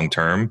doing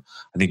long-term.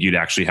 I think you'd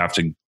actually have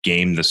to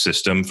game the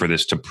system for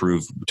this to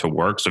prove to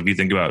work. So if you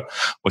think about,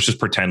 let's just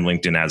pretend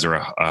LinkedIn ads are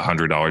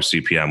 $100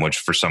 CPM, which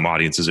for some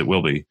audiences it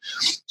will be.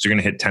 So you're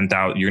going to hit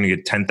 10,000, you're going to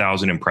get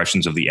 10,000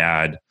 impressions of the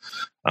ad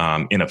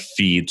in a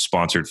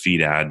sponsored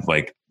feed ad.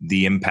 Like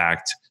the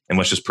impact and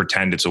let's just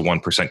pretend it's a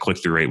 1%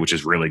 click-through rate, which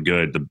is really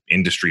good. The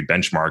industry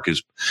benchmark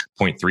is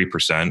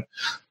 0.3%.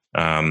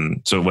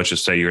 So let's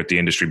just say you're at the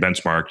industry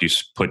benchmark, you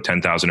put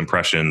 10,000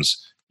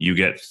 impressions, you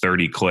get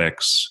 30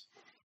 clicks.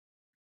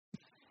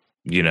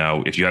 You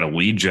know, if you had a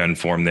lead gen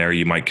form there,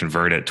 you might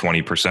convert at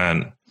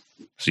 20%.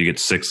 So you get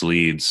 6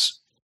 leads.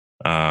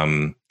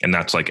 And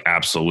that's like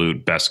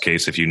absolute best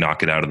case if you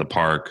knock it out of the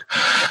park.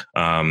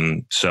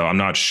 So I'm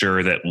not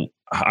sure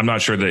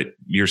that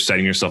you're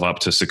setting yourself up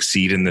to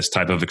succeed in this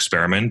type of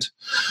experiment.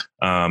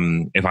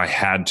 If I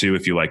had to,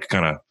 if you like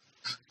kind of,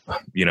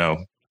 you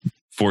know,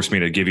 force me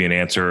to give you an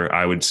answer,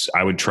 I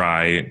would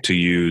try to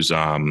use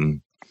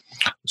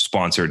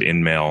sponsored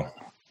in-mail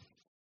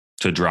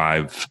to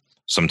drive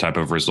some type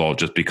of result,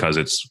 just because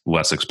it's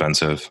less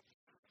expensive.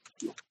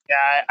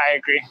 Yeah, I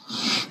agree.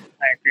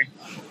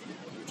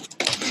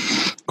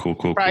 Cool.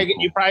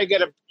 You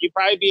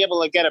probably be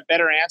able to get a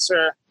better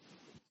answer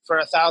for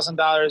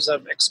 $1,000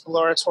 of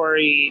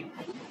exploratory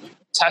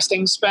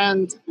testing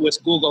spend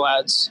with Google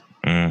Ads.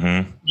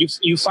 Mm-hmm.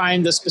 You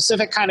find the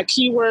specific kind of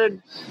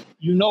keyword,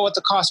 you know what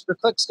the cost per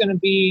click is going to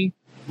be.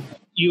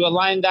 You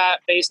align that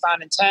based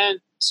on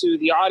intent to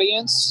the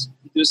audience.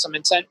 You do some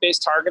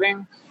intent-based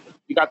targeting.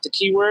 You got the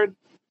keyword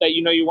that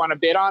you know you want to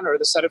bid on, or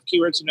the set of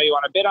keywords you know you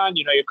want to bid on.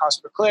 You know your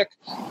cost per click.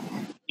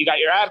 You got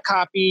your ad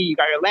copy. You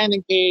got your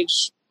landing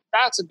page.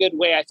 That's a good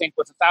way, I think,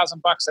 with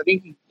 $1,000. I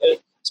think,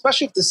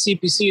 especially if the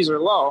CPCs are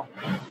low,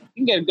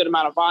 you can get a good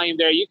amount of volume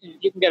there. You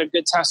can get a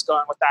good test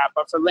going with that.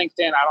 But for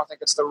LinkedIn, I don't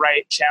think it's the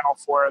right channel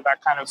for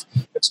that kind of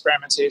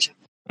experimentation.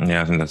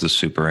 Yeah, I think that's a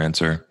super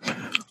answer.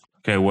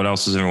 Okay, what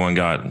else has everyone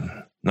got?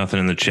 Nothing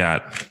in the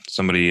chat.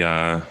 Somebody...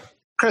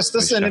 Chris,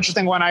 this is an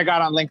interesting one I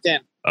got on LinkedIn.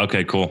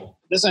 Okay, cool.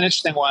 This is an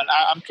interesting one.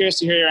 I'm curious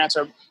to hear your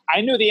answer.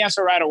 I knew the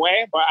answer right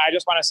away, but I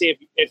just want to see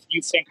if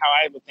you think how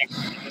I would think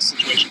in this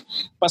situation.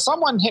 But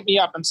someone hit me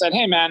up and said,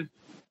 "Hey, man,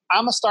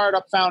 I'm a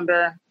startup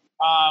founder.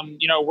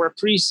 You know, we're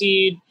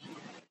pre-seed.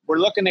 We're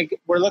looking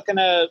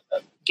to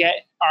get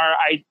our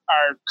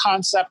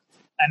concept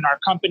and our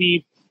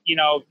company, you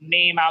know,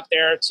 name out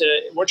there.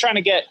 We're trying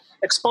to get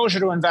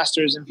exposure to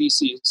investors and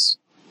VCs.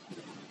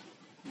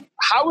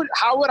 How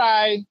would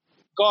I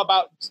go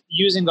about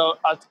using a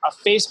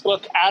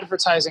Facebook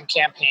advertising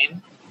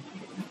campaign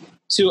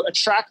to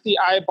attract the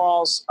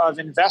eyeballs of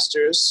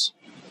investors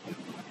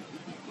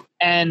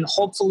and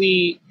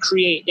hopefully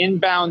create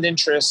inbound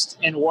interest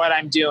in what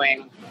I'm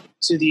doing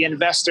to the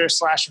investor /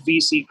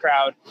 VC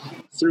crowd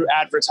through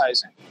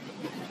advertising?"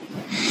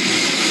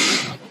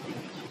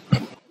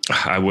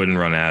 I wouldn't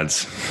run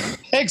ads.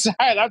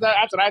 Exactly. That's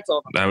what I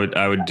told them.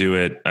 I would do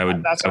it. I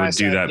would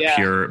do that. Yeah.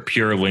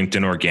 Pure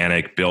LinkedIn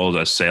organic, build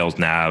a sales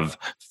nav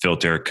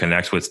filter,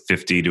 connect with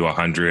 50 to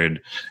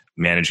 100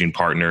 managing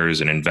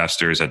partners and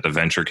investors at the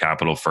venture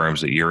capital firms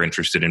that you're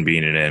interested in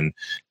being in,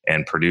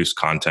 and produce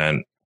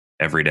content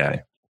every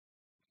day.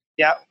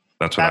 Yeah.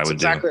 That's what I would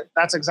do.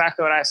 That's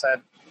exactly what I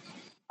said.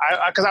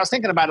 Because I was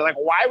thinking about it, like,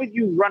 why would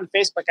you run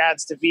Facebook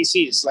ads to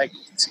VCs? Like,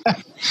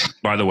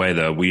 by the way,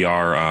 though, we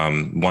are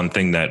one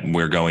thing that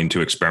we're going to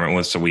experiment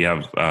with. So we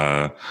have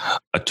a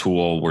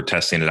tool, we're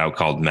testing it out,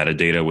 called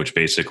Metadata, which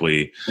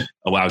basically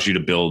allows you to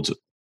build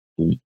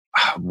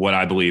what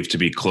I believe to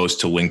be close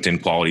to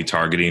LinkedIn quality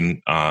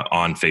targeting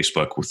on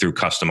Facebook through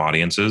custom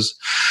audiences.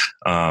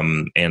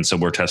 And so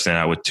we're testing it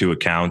out with 2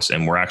 accounts,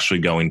 and we're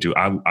actually going to,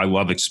 I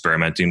love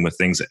experimenting with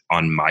things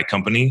on my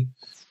company,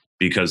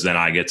 because then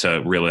I get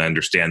to really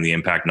understand the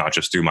impact, not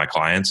just through my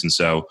clients. And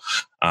so,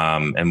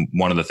 and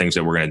one of the things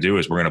that we're going to do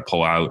is we're going to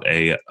pull out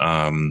a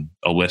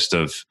list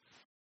of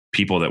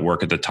people that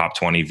work at the top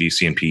 20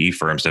 VC and PE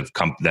firms that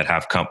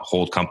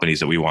hold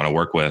companies that we want to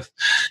work with,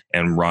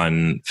 and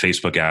run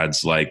Facebook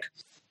ads like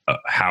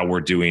how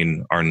we're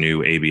doing our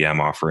new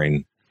ABM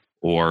offering,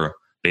 or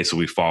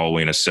basically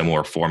following a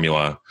similar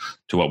formula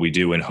to what we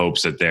do, in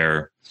hopes that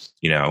their,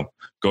 you know,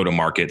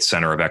 go-to-market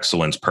center of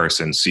excellence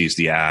person sees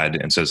the ad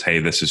and says, "Hey,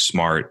 this is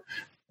smart.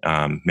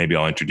 Maybe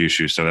I'll introduce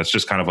you." So that's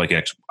just kind of like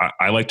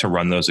I like to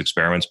run those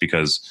experiments,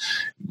 because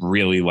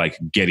really, like,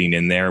 getting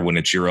in there when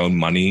it's your own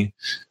money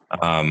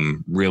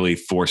really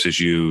forces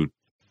you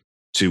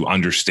to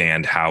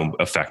understand how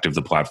effective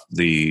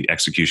the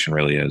execution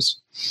really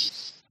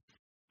is.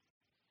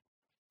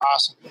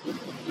 Awesome.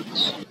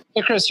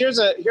 Hey, Chris, here's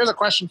a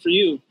question for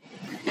you.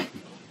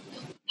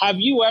 Have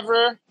you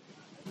ever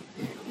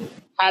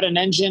had an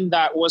engine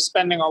that was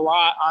spending a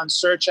lot on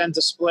search and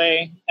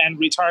display and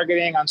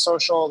retargeting on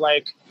social,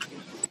 like,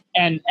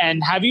 and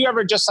have you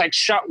ever just like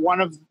shut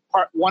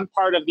one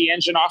part of the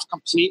engine off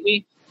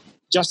completely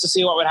just to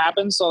see what would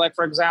happen? So, like,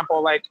 for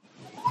example, like,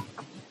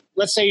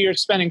 let's say you're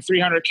spending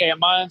 $300K a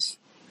month,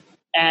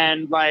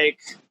 and like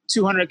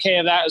 $200K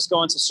of that is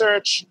going to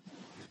search,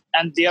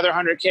 and the other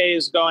 $100K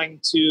is going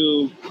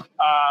to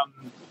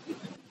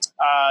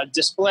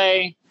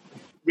display,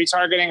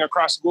 retargeting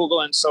across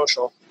Google and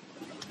social.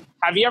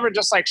 Have you ever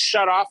just like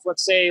shut off,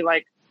 let's say,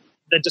 like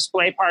the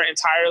display part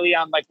entirely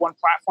on like one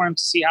platform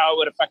to see how it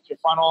would affect your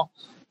funnel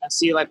and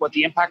see like what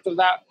the impact of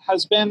that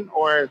has been?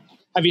 Or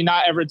have you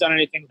not ever done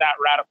anything that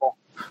radical?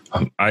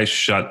 I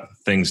shut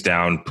things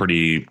down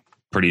pretty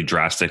pretty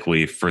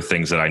drastically for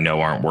things that I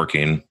know aren't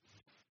working.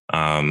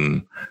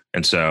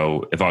 And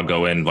so if I'll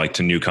go in like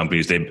to new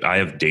companies, I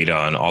have data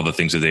on all the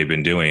things that they've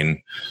been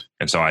doing.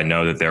 And so I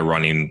know that they're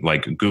running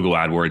like Google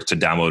AdWords to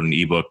download an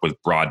ebook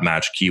with broad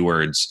match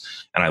keywords.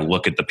 And I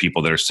look at the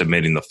people that are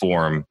submitting the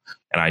form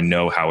and I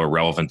know how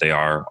irrelevant they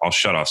are. I'll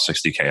shut off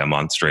 $60K a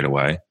month straight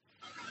away.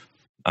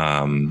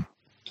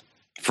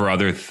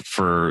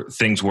 For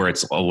things where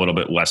it's a little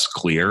bit less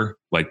clear,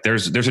 like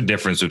there's a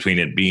difference between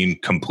it being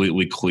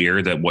completely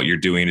clear that what you're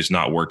doing is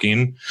not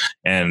working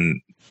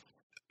and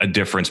a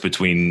difference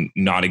between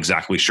not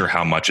exactly sure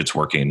how much it's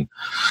working.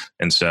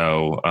 And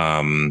so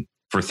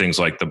for things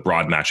like the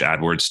broad match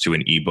AdWords to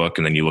an ebook,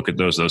 and then you look at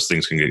those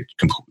things can get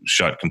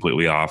shut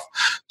completely off.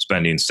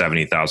 Spending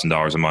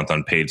 $70,000 a month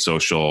on paid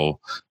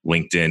social,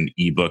 LinkedIn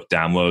ebook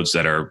downloads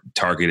that are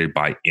targeted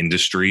by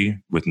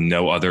industry with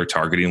no other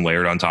targeting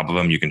layered on top of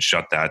them. You can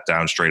shut that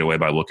down straight away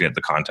by looking at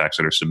the contacts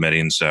that are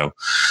submitting. So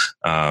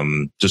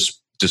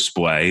just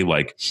display,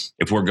 like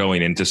if we're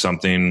going into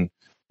something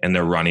and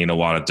they're running a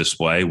lot of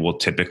display, we'll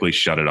typically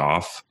shut it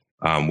off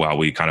while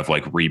we kind of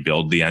like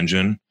rebuild the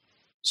engine.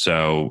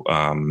 So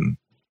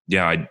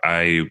yeah,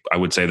 I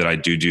would say that I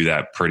do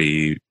that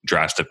pretty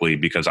drastically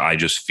because I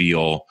just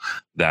feel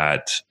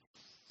that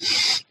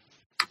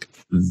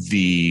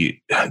the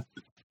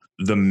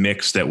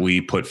mix that we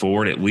put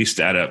forward, at least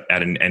at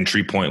an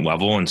entry point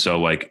level, and so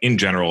like in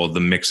general, the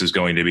mix is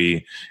going to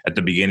be at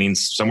the beginning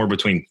somewhere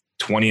between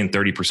 20 and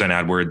 30%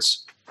 AdWords,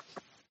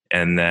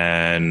 and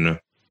then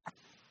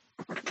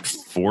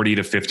 40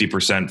 to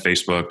 50%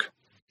 Facebook,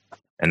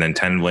 and then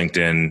 10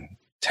 LinkedIn,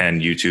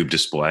 10 YouTube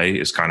display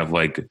is kind of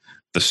like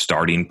the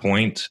starting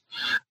point.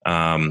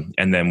 And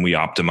then we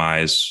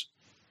optimize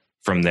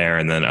from there.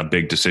 And then a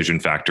big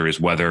decision factor is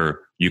whether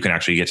you can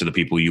actually get to the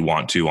people you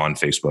want to on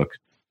Facebook.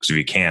 Because if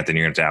you can't, then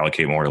you're going to have to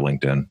allocate more to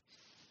LinkedIn.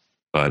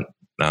 But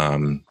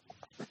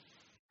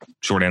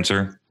short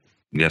answer,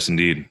 yes,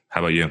 indeed. How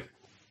about you?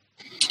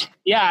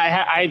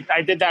 Yeah,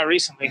 I did that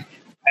recently.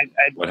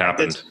 What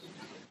happened?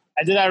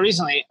 I did that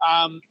recently.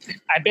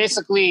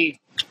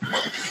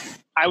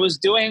 I was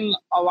doing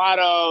a lot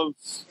of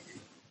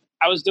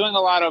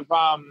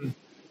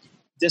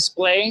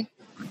display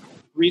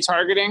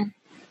retargeting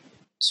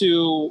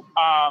to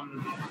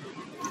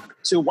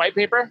white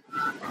paper,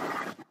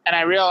 and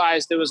I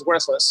realized it was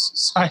worthless,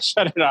 so I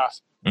shut it off.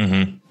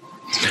 Mm-hmm.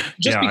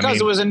 Because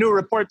it was a new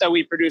report that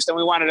we produced, and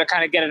we wanted to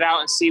kind of get it out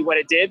and see what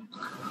it did.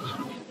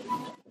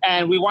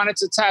 And we wanted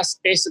to test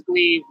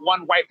basically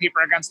one white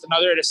paper against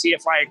another to see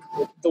if like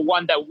the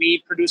one that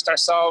we produced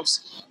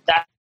ourselves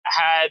that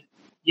had,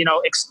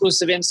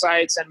 exclusive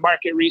insights and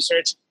market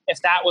research,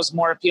 if that was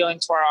more appealing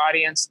to our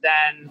audience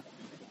than,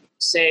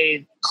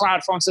 say,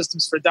 Cloud Phone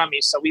Systems for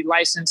Dummies. So we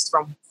licensed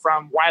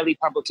from Wiley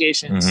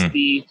Publications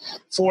the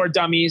For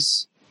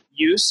Dummies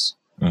use.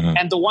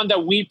 And the one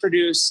that we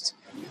produced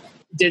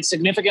did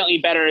significantly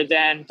better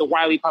than the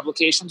Wiley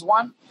Publications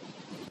one.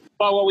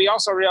 But what we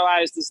also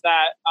realized is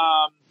that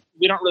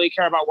we don't really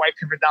care about white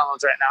paper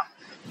downloads right now.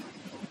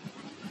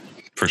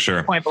 For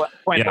sure. Point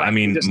blank. I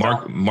mean,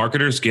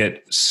 marketers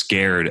get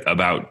scared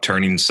about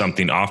turning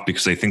something off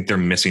because they think they're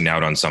missing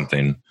out on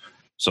something.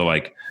 So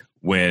like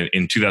when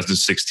in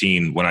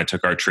 2016, when I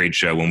took our trade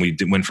show, when we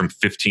went from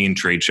 15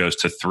 trade shows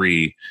to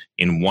 3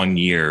 in 1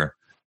 year,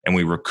 and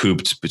we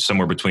recouped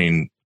somewhere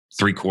between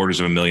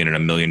 $750,000 and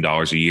 $1 million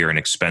a year in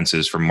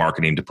expenses for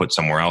marketing to put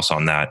somewhere else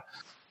on that,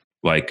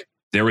 like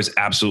there was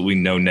absolutely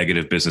no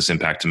negative business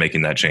impact to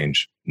making that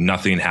change.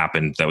 Nothing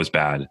happened that was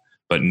bad,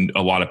 but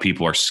a lot of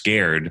people are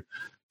scared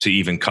to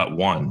even cut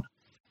one.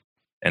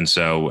 And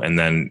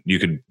then you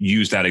could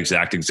use that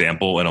exact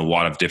example in a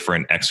lot of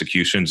different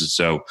executions. And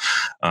so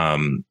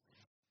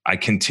I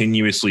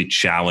continuously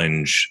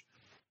challenge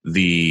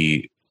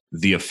the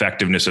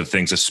effectiveness of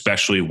things,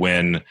 especially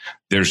when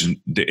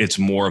it's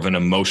more of an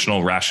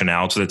emotional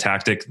rationale to the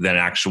tactic than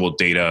actual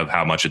data of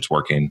how much it's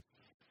working.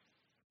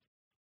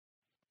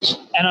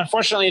 And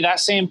unfortunately, that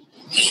same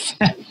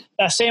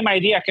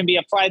idea can be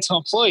applied to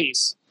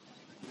employees.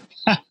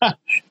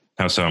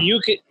 How so?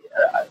 You could,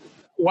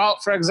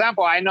 for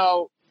example, I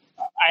know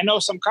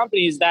some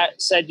companies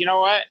that said, you know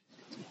what,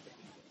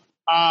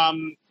 our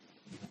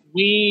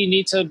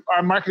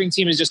marketing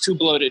team is just too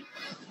bloated.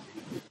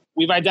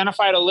 We've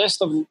identified a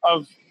list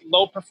of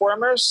low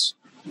performers.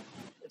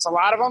 It's a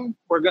lot of them.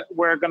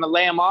 We're going to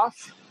lay them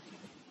off.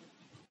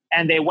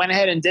 And they went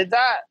ahead and did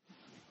that.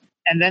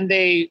 And then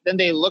they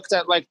looked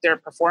at like their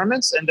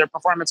performance, and their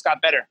performance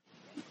got better.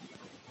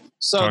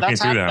 So Talk me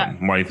through that.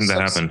 Why do you think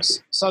that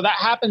happens? So that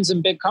happens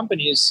in big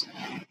companies.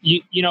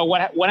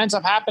 What ends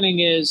up happening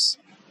is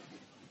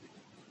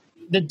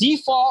the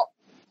default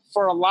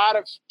for a lot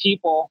of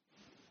people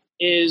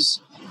is,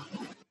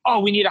 oh,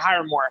 we need to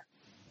hire more.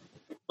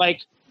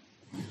 Like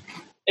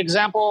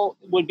example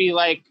would be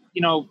like,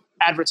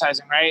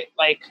 advertising, right?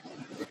 Like,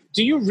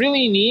 do you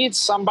really need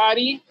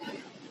somebody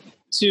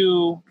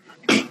to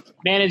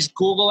manage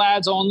Google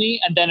ads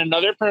only, and then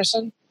another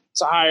person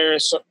to hire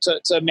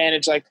to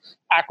manage like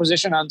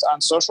acquisition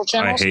on social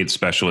channels. I hate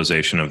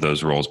specialization of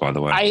those roles, by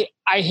the way.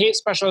 I hate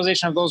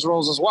specialization of those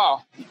roles as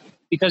well,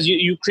 because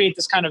you create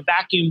this kind of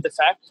vacuum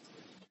effect.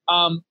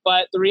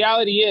 But the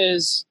reality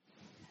is,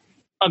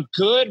 a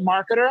good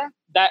marketer,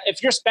 that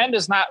if your spend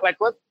is not like,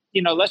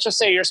 let's just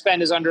say your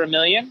spend is under $1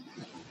 million,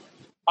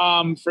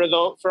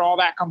 for all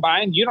that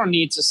combined, you don't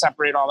need to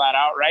separate all that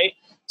out, right?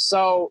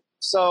 So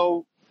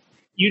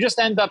you just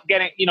end up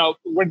getting,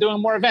 we're doing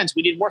more events.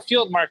 We need more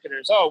field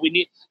marketers.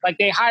 they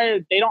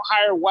don't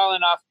hire well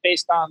enough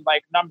based on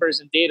like numbers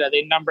and data.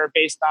 They number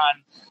based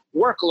on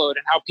workload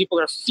and how people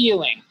are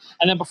feeling.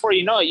 And then before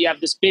you know it, you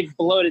have this big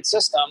bloated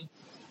system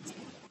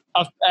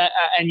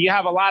and you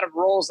have a lot of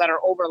roles that are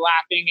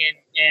overlapping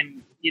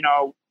in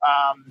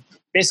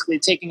basically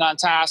taking on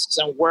tasks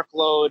and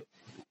workload.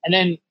 And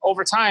then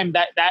over time,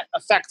 that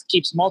effect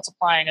keeps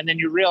multiplying, and then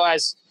you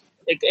realize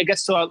it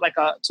gets to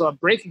a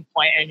breaking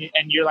point,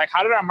 and you're like,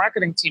 how did our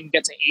marketing team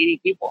get to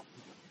 80 people?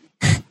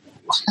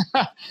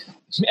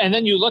 And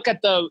then you look at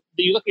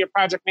your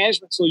project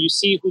management tool, you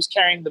see who's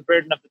carrying the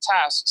burden of the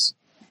tasks,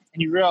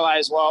 and you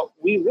realize, well,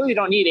 we really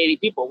don't need 80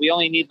 people. We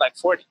only need like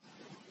 40.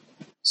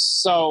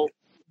 So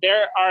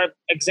there are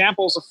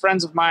examples of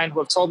friends of mine who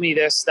have told me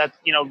this, that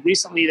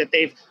recently that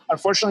they've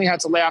unfortunately had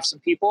to lay off some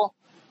people.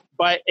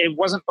 But it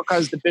wasn't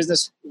because the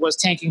business was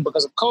tanking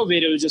because of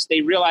COVID. It was just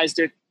they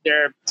realized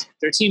their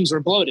teams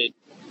were bloated,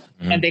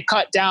 and they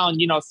cut down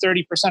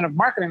 30% of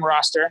marketing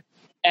roster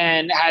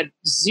and had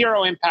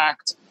zero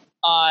impact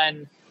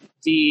on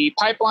the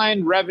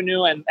pipeline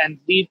revenue and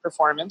lead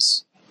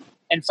performance.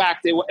 In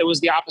fact, it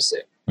was the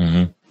opposite.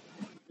 Mm-hmm.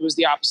 It was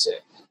the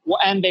opposite. Well,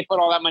 and they put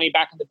all that money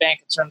back in the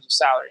bank in terms of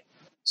salary.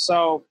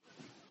 So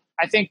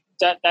I think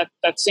that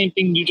same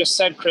thing you just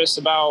said, Chris,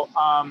 about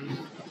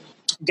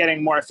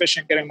getting more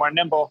efficient, getting more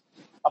nimble,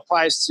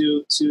 applies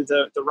to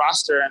the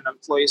roster and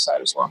employee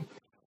side as well.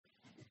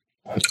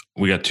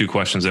 We got 2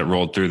 questions that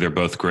rolled through. They're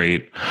both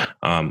great.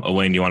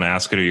 Elaine, you want to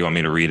ask it or you want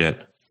me to read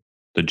it?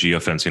 The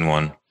geofencing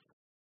one.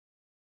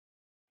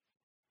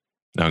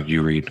 No,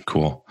 you read.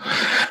 Cool.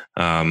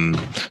 So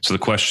the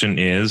question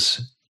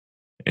is,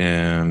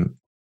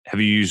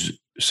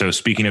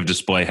 speaking of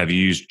display, have you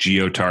used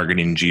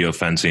geo-targeting,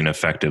 geofencing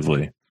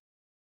effectively?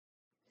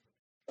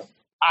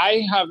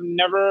 I have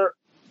never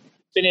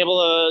been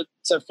able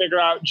to figure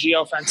out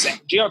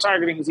geofencing.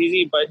 Geo-targeting is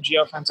easy, but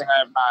geofencing I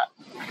have not.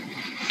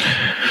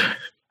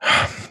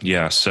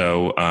 Yeah.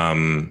 So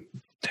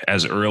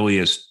as early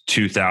as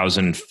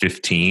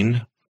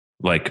 2015,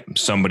 like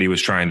somebody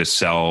was trying to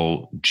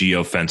sell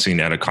geofencing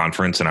at a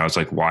conference, and I was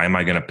like, why am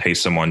I going to pay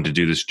someone to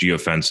do this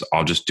geofence?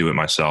 I'll just do it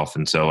myself.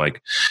 And so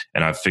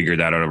and I've figured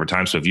that out over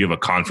time. So if you have a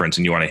conference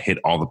and you want to hit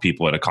all the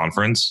people at a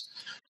conference,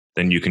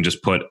 then you can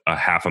just put a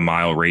half a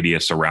mile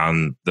radius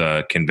around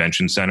the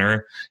convention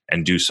center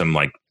and do some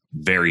like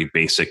very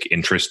basic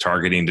interest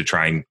targeting to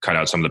try and cut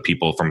out some of the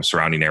people from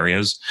surrounding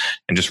areas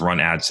and just run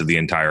ads to the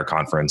entire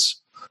conference.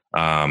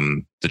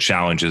 The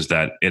challenge is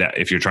that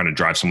if you're trying to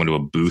drive someone to a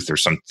booth or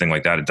something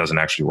like that, it doesn't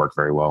actually work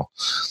very well.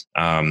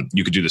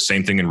 You could do the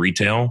same thing in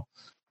retail.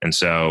 And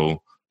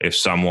so if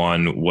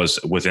someone was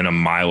within a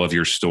mile of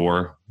your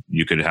store,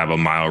 you could have a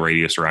mile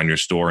radius around your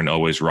store and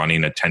always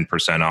running a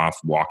 10% off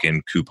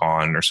walk-in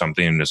coupon or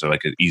something. There's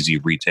like an easy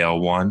retail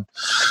one.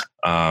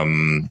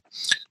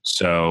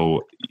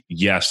 So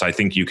yes, I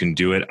think you can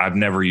do it. I've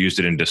never used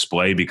it in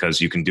display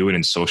because you can do it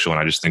in social, and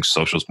I just think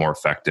social is more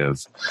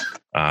effective.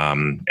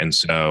 And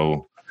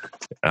so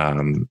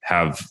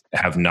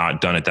have not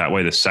done it that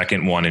way. The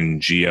second one in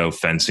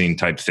geofencing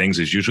type things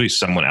is usually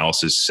someone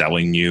else is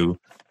selling you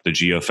the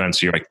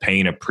geofence. You're like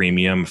paying a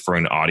premium for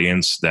an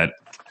audience that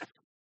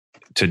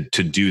to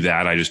do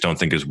that, I just don't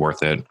think is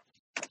worth it.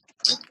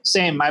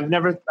 Same. I've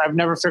never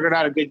figured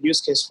out a good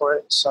use case for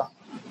it. So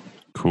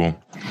cool.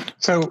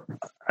 So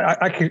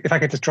if I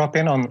could just drop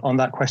in on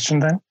that question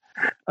then.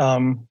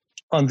 On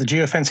the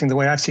geofencing, the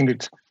way I've seen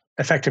it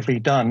effectively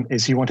done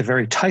is you want to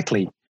very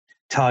tightly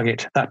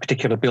target that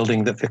particular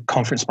building that the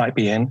conference might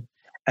be in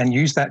and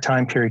use that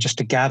time period just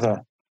to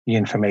gather the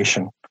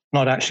information,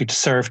 not actually to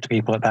serve to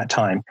people at that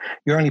time.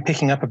 You're only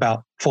picking up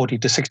about 40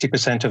 to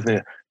 60% of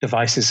the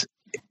devices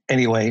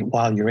anyway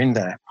while you're in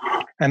there.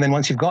 And then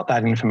once you've got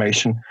that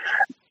information,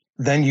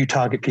 then you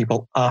target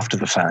people after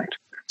the fact.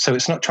 So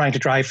it's not trying to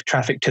drive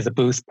traffic to the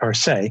booth per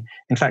se.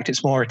 In fact,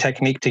 it's more a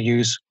technique to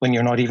use when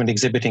you're not even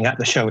exhibiting at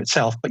the show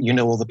itself, but you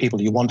know all the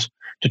people you want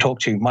to talk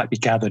to might be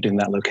gathered in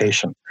that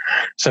location.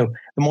 So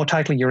the more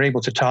tightly you're able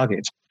to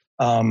target,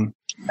 the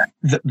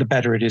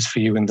better it is for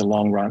you in the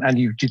long run. And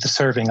you do the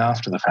serving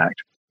after the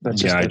fact.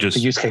 That's the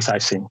use case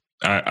I've seen.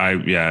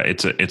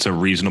 It's a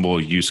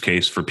reasonable use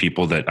case for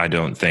people that I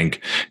don't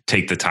think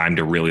take the time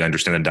to really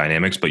understand the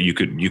dynamics, but you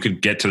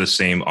could get to the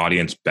same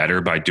audience better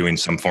by doing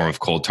some form of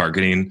cold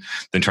targeting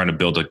than trying to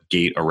build a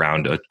gate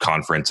around a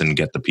conference and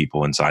get the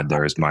people inside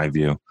there, is my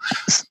view.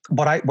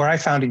 Where I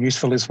found it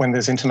useful is when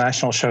there's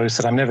international shows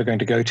that I'm never going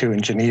to go to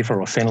in Geneva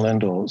or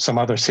Finland or some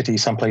other city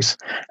someplace,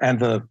 and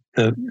the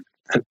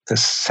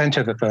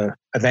center that the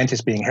event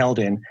is being held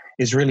in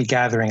is really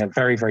gathering a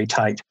very, very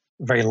tight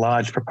very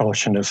large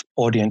proportion of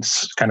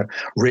audience kind of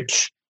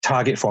rich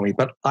target for me,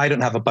 but I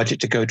don't have a budget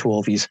to go to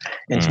all these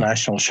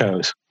international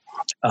shows.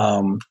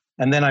 And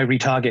then I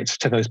retarget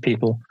to those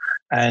people,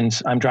 and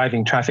I'm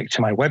driving traffic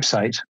to my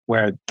website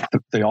where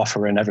the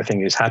offer and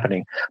everything is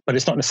happening. But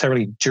it's not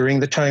necessarily during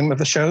the time of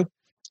the show.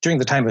 During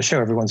the time of the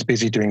show, everyone's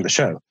busy doing the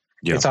show.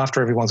 Yeah. It's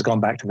after everyone's gone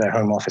back to their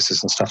home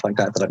offices and stuff like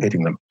that I'm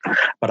hitting them.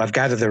 But I've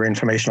gathered their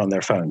information on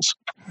their phones.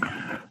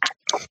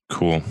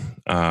 Cool.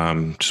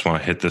 Just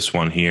want to hit this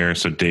one here.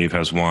 So Dave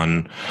has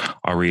one.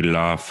 I'll read it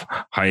off.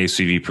 High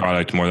ACV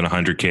product, more than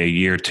 100K a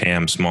year,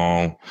 TAM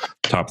small,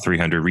 top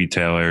 300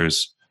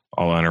 retailers,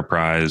 all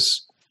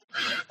enterprise.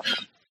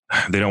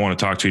 They don't want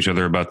to talk to each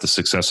other about the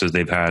successes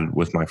they've had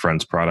with my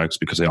friends' products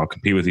because they all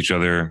compete with each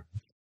other.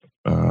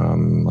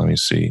 Let me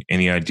see.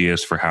 Any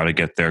ideas for how to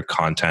get their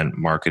content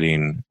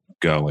marketing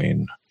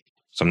going?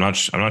 So I'm not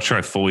sure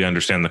I fully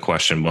understand the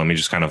question, but let me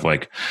just kind of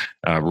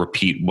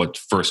repeat what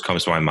first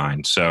comes to my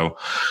mind. So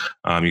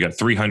you got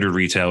 300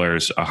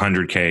 retailers,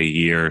 100K a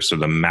year. So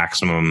the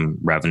maximum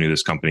revenue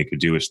this company could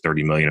do is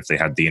 30 million if they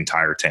had the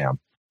entire TAM.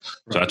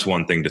 So that's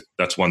one thing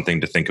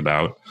to think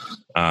about.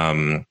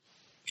 And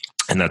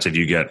that's if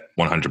you get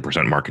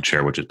 100% market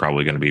share, which is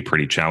probably going to be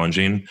pretty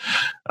challenging.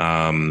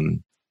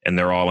 And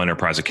they're all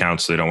enterprise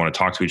accounts. So they don't want to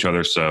talk to each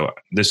other. So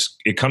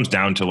it comes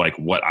down to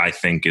what I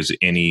think is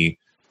any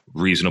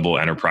reasonable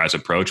enterprise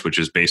approach, which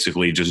is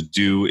basically just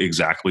do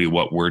exactly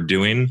what we're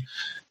doing,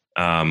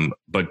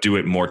 but do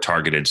it more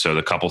targeted. So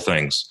the couple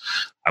things,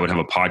 I would have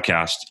a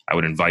podcast. I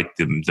would invite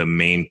the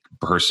main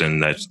person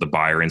that's the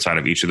buyer inside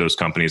of each of those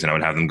companies, and I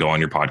would have them go on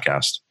your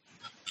podcast.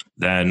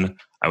 Then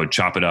I would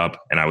chop it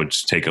up and I would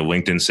take a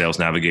LinkedIn Sales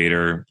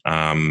Navigator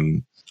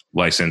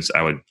license.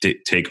 I would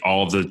take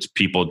all of the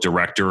people,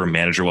 director or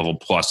manager level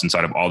plus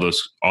inside of all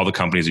the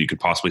companies that you could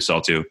possibly sell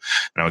to. And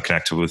I would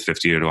connect with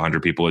 50 to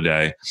 100 people a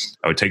day.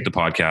 I would take the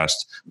podcast,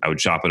 I would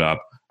chop it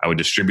up. I would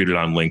distribute it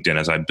on LinkedIn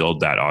as I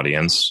build that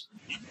audience.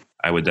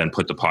 I would then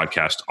put the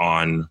podcast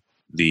on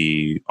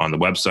the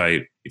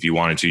website. If you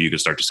wanted to, you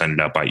could start to send it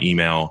out by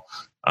email.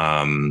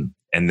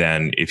 And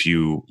then if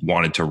you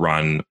wanted to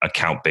run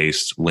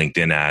account-based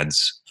LinkedIn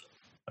ads,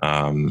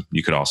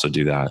 you could also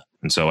do that.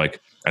 And so I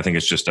think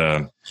it's just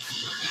a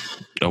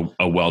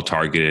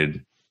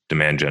well-targeted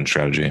demand gen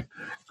strategy.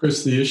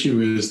 Chris, the issue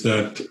is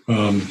that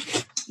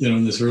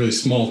in this really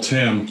small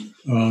TAM,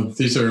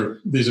 these are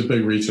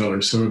big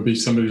retailers. So it would be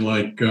somebody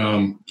like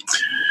I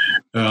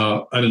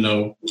don't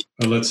know.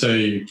 Let's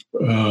say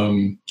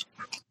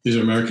these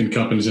are American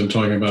companies I'm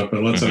talking about,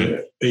 but let's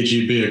say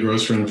H-E-B, a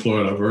grocer in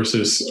Florida,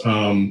 versus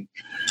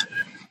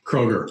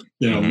Kroger.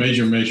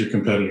 Major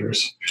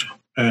competitors,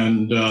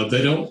 and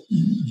they don't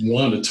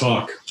want to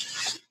talk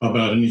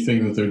about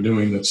anything that they're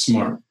doing that's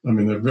smart. I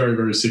mean, they're very,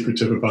 very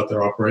secretive about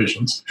their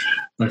operations.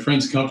 My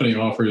friend's company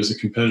offers a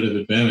competitive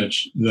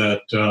advantage that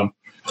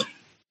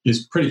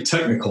is pretty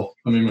technical.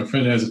 I mean, my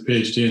friend has a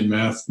PhD in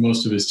math.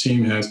 Most of his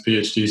team has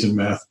PhDs in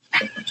math.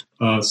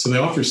 So they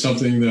offer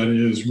something that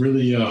is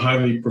really a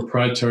highly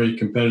proprietary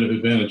competitive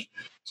advantage.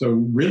 So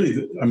really,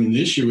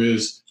 the issue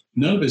is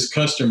none of his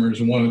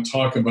customers want to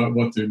talk about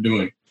what they're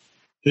doing.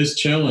 His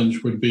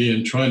challenge would be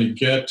in trying to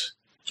get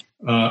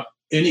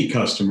any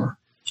customer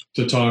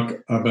to talk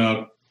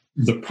about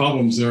the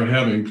problems they're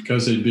having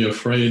because they'd be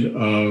afraid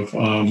of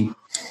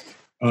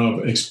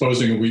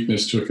exposing a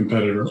weakness to a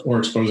competitor or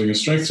exposing a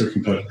strength to a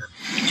competitor.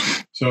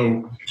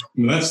 So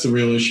that's the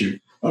real issue.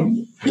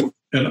 And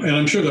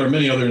I'm sure there are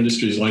many other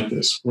industries like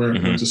this where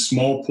it's a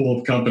small pool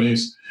of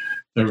companies.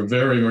 They're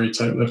very, very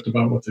tight-lipped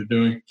about what they're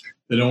doing.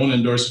 They don't want to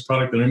endorse a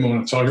product. They don't even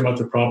want to talk about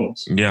their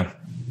problems. Yeah.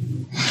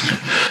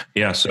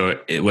 Yeah. So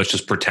let's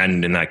just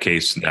pretend in that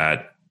case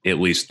that at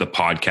least the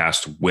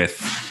podcast with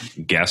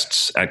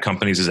guests at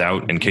companies is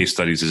out and case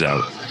studies is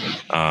out.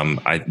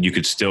 You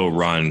could still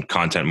run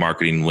content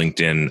marketing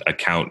LinkedIn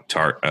account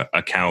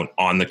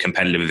on the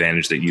competitive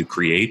advantage that you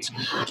create,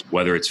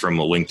 whether it's from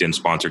a LinkedIn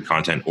sponsored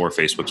content or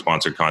Facebook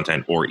sponsored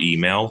content or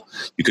email.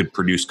 You could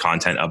produce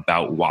content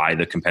about why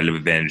the competitive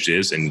advantage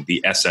is, and the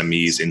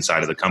SMEs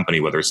inside of the company,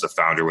 whether it's the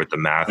founder with the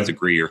math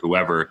degree or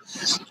whoever,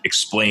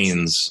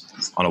 explains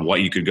on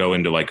what you could go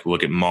into,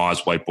 look at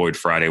Moz Whiteboard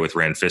Friday with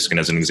Rand Fiskin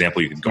as an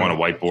example. You could go on a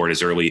whiteboard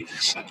as early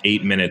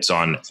 8 minutes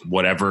on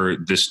whatever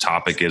this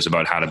topic is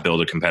about how to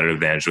build a competitive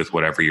advantage with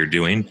whatever you're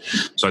doing.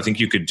 So I think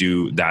you could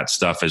do that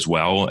stuff as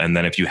well. And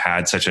then if you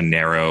had such a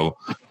narrow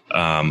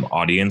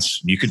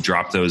audience, you could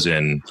drop those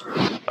in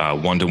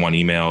one-to-one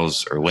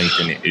emails or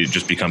LinkedIn. It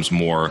just becomes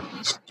more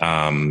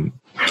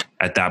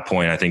at that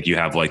point. I think you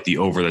have the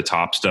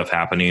over-the-top stuff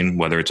happening,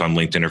 whether it's on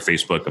LinkedIn or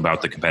Facebook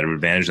about the competitive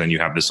advantage. Then you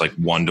have this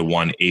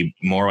one-to-one,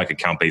 more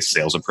account-based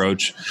sales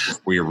approach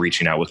where you're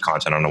reaching out with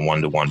content on a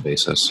one-to-one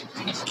basis.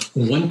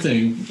 One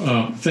thing,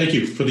 thank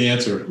you for the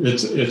answer.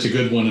 It's a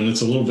good one, and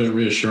it's a little bit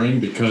reassuring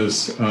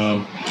because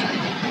no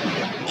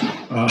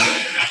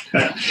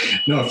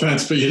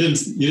offense, but you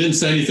didn't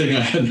say anything I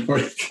hadn't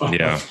already thought.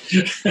 Yeah.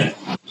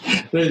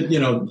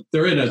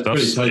 They're in a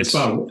pretty tight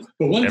spot.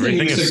 But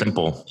everything is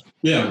simple.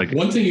 Yeah. Like,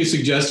 one thing you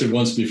suggested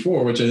once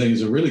before, which I think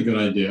is a really good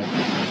idea,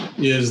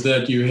 is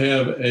that you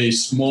have a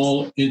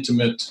small,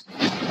 intimate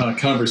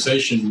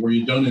conversation where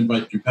you don't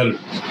invite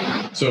competitors.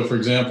 So, for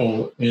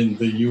example, in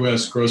the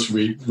U.S.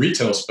 grocery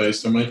retail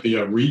space, there might be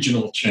a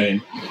regional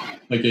chain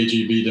like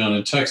AGB down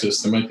in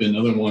Texas. There might be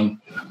another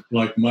one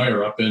like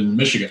Meijer up in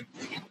Michigan.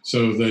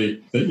 So they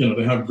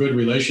have good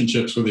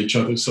relationships with each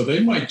other. So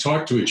they might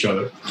talk to each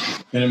other,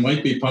 and it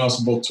might be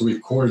possible to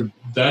record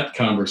that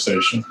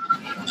conversation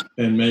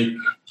and make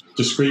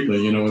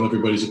discreetly, with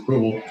everybody's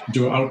approval,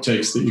 do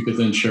outtakes that you could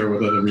then share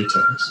with other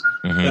retailers.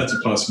 Mm-hmm. That's a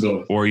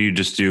possibility. Or you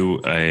just do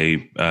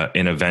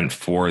an event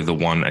for the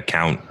one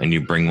account, and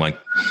you bring like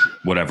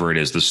whatever it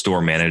is, the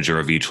store manager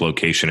of each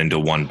location into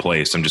one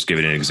place. I'm just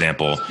giving an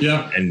example.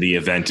 Yeah. And the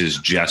event is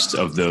just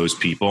of those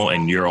people,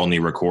 and you're only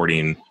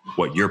recording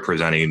what you're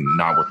presenting,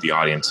 not what the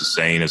audience is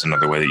saying, is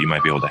another way that you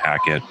might be able to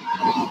hack it.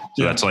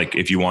 So that's like,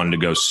 if you wanted to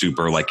go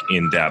super like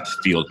in-depth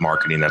field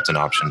marketing, that's an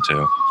option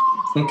too.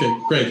 Okay,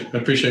 great. I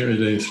appreciate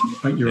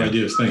your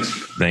ideas. Thanks.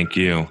 Thank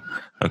you.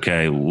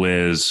 Okay,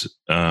 Liz,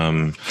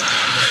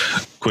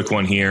 quick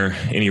one here.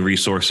 Any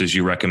resources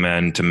you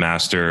recommend to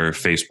master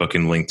Facebook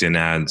and LinkedIn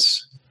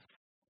ads?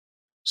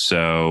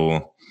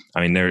 So,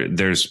 I mean,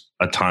 there's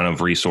a ton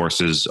of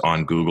resources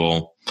on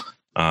Google.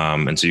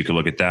 And so you could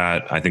look at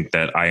that. I think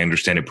that I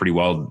understand it pretty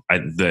well.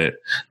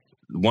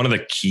 One of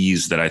the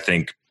keys that I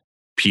think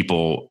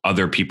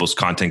other people's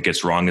content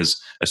gets wrong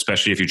is,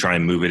 especially if you try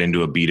and move it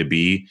into a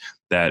B2B,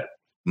 that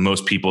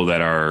most people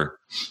that are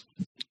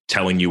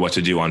telling you what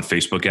to do on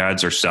Facebook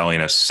ads are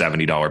selling a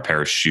 $70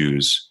 pair of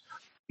shoes,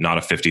 not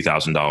a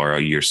 $50,000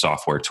 a year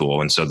software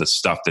tool. And so the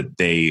stuff that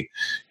they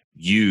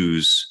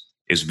use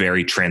is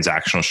very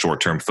transactional,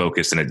 short-term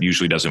focused, and it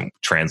usually doesn't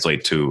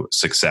translate to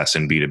success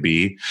in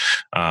B2B.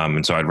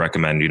 And so I'd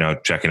recommend,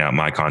 checking out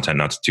my content,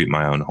 not to toot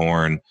my own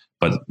horn,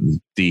 but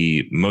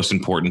the most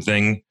important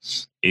thing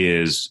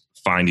is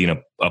finding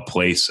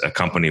a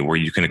company where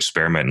you can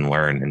experiment and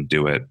learn and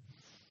do it.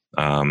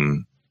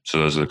 So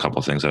those are a couple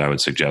of things that I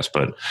would suggest,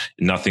 but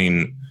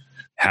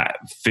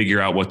figure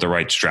out what the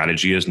right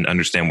strategy is and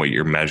understand what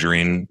you're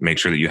measuring. Make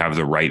sure that you have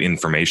the right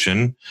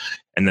information.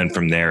 And then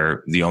from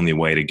there, the only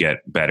way to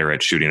get better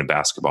at shooting a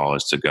basketball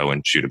is to go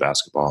and shoot a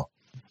basketball.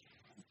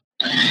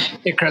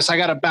 Hey, Chris, I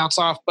got to bounce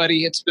off,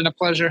 buddy. It's been a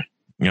pleasure.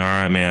 All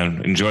right,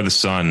 man. Enjoy the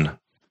sun.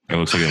 It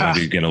looks like it might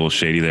be getting a little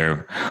shady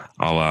there.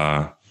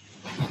 I'll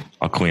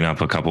clean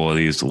up a couple of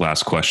these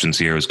last questions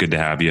here. It was good to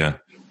have you.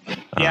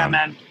 Yeah,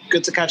 man.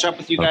 Good to catch up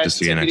with you hope guys. To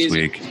see you next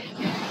week.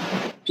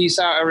 Peace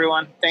out,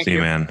 everyone. Thank you. See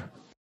you, man.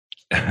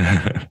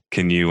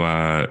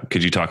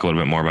 Could you talk a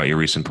little bit more about your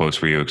recent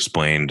post where you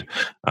explained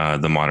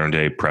the modern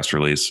day press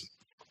release?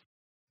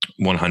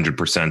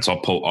 100%.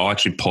 So I'll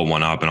actually pull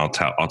one up, and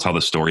I'll tell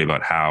the story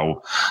about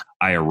how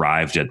I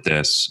arrived at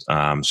this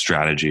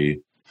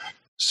strategy.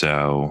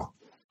 So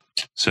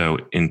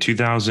in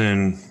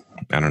 2000,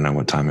 I don't know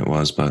what time it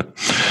was, but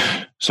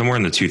somewhere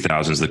in the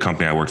 2000s, the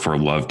company I worked for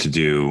loved to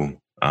do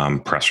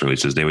press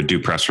releases. They would do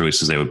press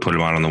releases. They would put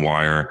them out on the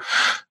wire.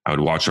 I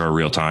would watch our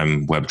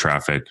real-time web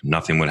traffic.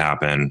 Nothing would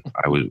happen.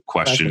 I would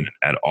question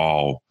at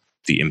all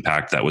the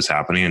impact that was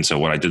happening. And so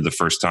what I did the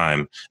first time,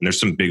 and there's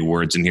some big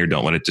words in here,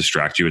 don't let it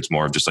distract you. It's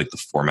more of just like the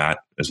format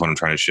is what I'm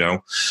trying to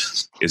show,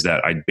 is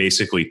that I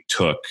basically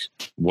took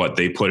what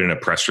they put in a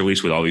press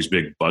release with all these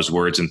big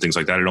buzzwords and things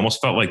like that. It almost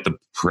felt like the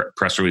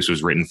press release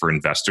was written for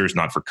investors,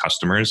 not for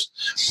customers.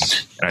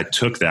 And I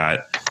took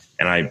that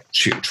and I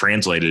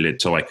translated it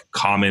to like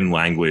common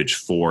language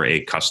for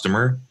a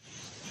customer.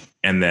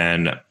 And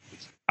then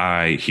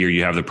here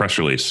you have the press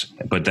release.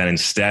 But then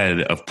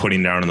instead of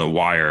putting it out on the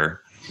wire,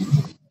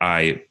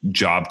 I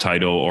job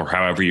title, or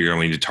however you're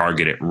going to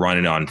target it, run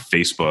it on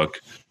Facebook.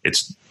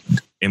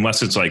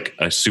 Unless it's like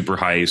a super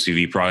high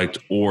ACV product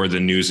or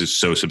the news is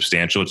so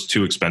substantial, it's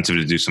too expensive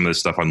to do some of this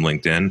stuff on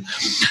LinkedIn.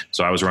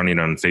 So I was running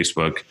it on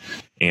Facebook.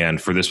 And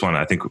for this one,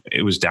 I think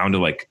it was down to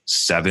like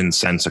 7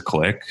 cents a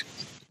click.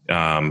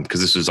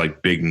 Because this was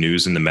like big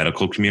news in the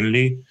medical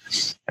community.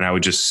 And I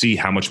would just see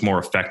how much more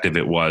effective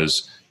it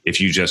was if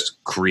you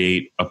just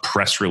create a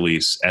press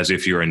release as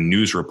if you're a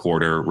news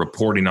reporter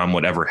reporting on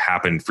whatever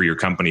happened for your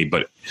company,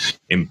 but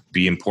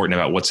be important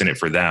about what's in it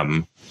for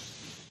them.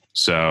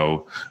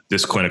 So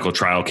this clinical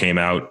trial came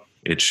out.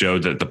 It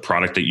showed that the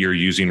product that you're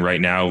using right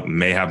now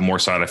may have more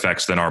side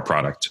effects than our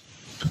product.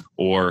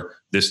 Or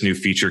this new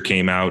feature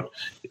came out.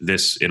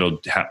 It'll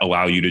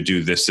allow you to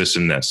do this, this,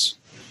 and this.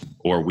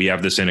 Or we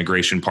have this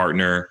integration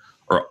partner,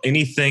 or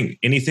anything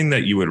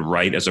that you would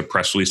write as a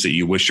press release that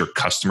you wish your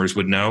customers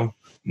would know,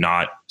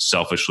 not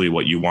selfishly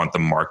what you want the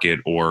market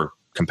or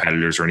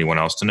competitors or anyone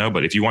else to know.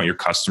 But if you want your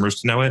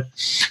customers to know it,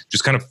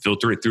 just kind of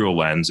filter it through a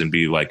lens and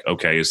be like,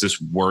 okay, is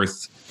this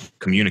worth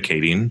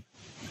communicating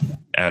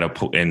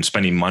and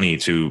spending money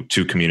to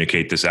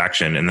communicate this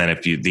action? And then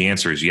if the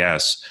answer is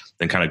yes,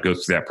 then kind of go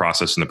through that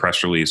process in the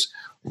press release,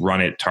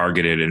 run it,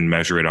 target it, and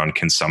measure it on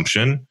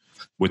consumption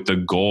with the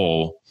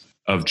goal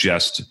of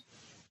just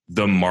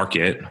the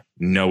market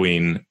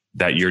knowing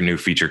that your new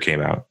feature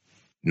came out.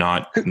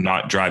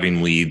 not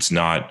driving leads,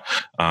 not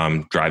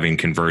driving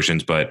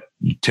conversions, but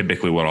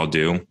typically what I'll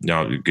do,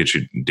 I'll get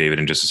you David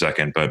in just a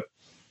second, but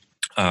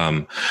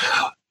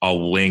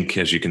I'll link,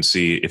 as you can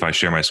see, if I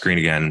share my screen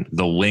again,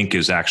 the link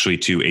is actually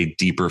to a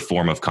deeper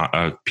form of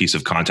a piece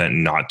of content,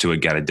 not to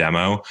get a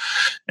demo.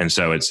 And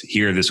so it's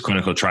here, this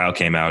clinical trial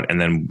came out. And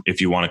then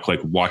if you want to click,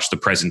 watch the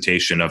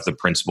presentation of the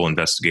principal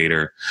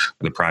investigator,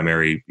 the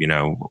primary,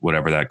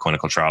 whatever that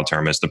clinical trial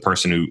term is, the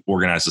person who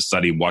organized the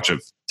study, watch a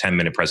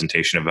 10-minute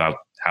presentation about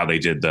how they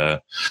did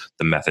the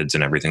methods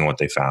and everything, what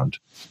they found.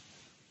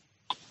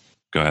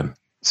 Go ahead.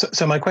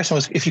 So my question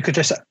was, if you could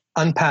just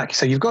unpack.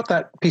 So you've got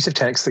that piece of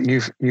text that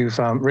you've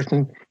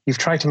written. You've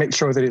tried to make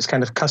sure that it's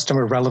kind of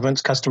customer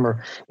relevance,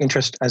 customer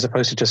interest, as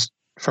opposed to just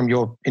from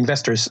your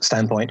investor's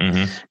standpoint.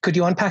 Mm-hmm. Could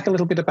you unpack a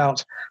little bit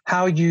about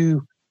how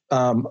you,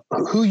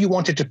 who you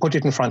wanted to put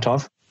it in front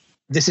of?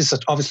 This is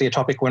obviously a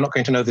topic we're not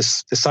going to know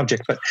this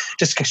subject, but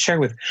just to share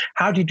with,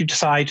 how did you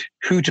decide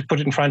who to put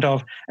it in front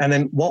of? And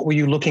then what were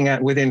you looking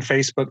at within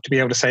Facebook to be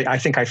able to say, I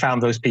think I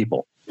found those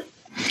people?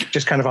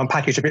 Just kind of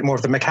unpackage a bit more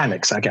of the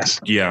mechanics, I guess.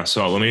 Yeah.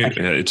 So let me,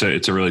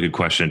 it's a really good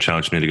question. It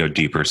challenged me to go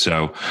deeper.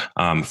 So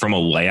from a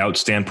layout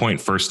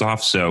standpoint, first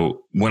off,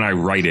 so when I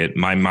write it,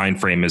 my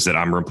mind frame is that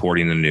I'm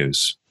reporting the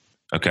news.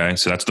 Okay.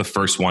 So that's the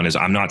first one, is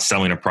I'm not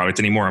selling a product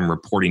anymore. I'm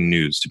reporting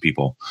news to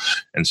people.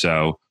 And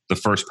so the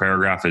first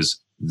paragraph is,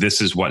 this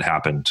is what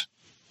happened.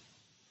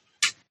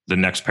 The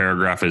next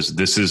paragraph is,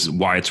 this is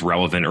why it's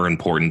relevant or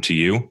important to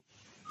you.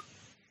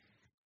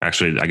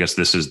 Actually, I guess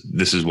this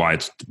is why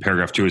it's,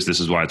 paragraph 2 is,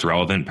 this is why it's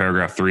relevant.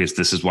 Paragraph 3 is,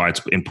 this is why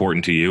it's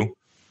important to you.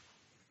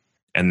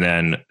 And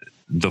then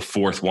the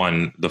fourth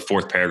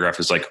paragraph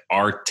is like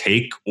our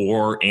take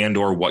or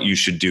what you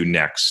should do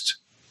next.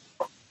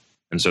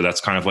 And so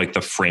that's kind of like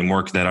the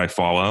framework that I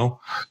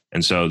follow.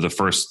 And so the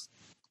first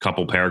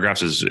couple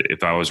paragraphs is,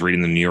 if I was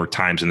reading the New York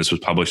Times and this was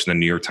published in the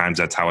New York Times,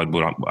 that's how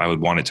I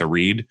would want it to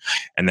read.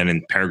 And then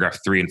in paragraph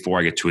 3 and 4,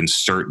 I get to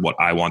insert what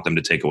I want them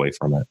to take away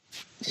from it.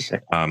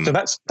 Okay. So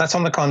that's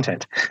on the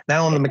content.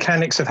 Now on the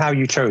mechanics of how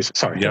you chose.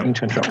 Sorry, yep. Didn't mean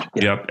to interrupt.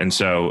 Yeah. Yep. And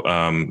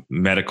so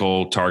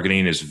medical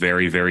targeting is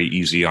very, very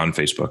easy on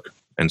Facebook.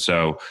 And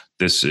so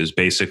this is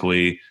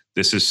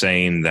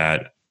saying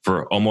that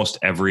for almost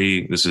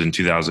this is in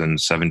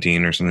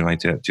 2017 or something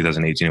like that,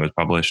 2018 it was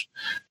published,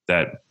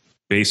 that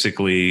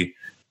basically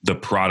the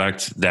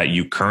product that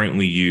you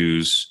currently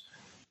use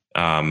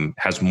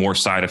has more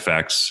side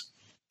effects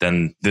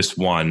than this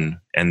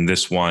one, and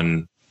this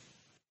one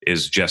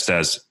is just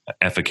as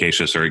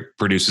efficacious, or it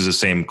produces the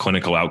same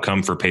clinical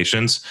outcome for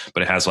patients,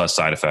 but it has less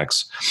side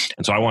effects.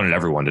 And so I wanted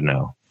everyone to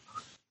know.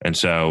 And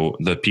so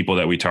the people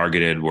that we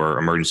targeted were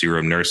emergency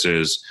room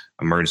nurses,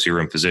 emergency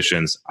room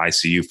physicians,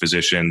 ICU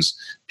physicians,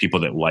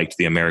 people that liked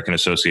the American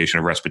Association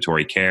of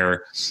Respiratory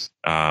Care,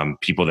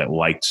 people that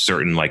liked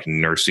certain like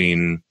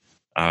nursing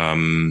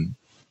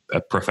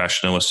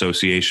professional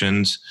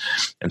associations.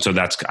 And so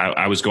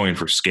I was going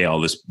for scale.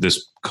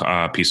 This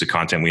piece of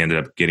content, we ended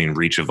up getting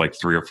reach of like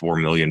 3 or 4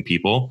 million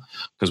people,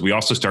 because we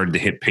also started to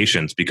hit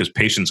patients, because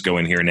patients go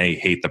in here and they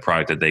hate the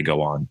product that they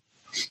go on.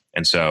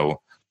 And so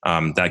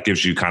that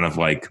gives you kind of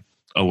like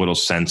a little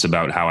sense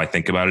about how I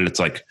think about it. It's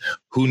like,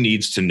 who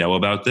needs to know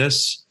about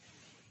this?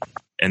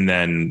 And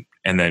then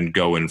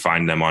go and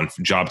find them on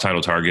job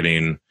title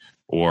targeting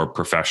or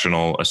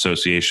professional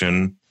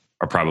association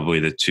are probably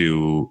the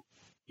two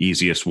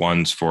easiest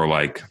ones for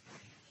like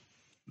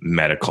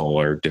medical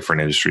or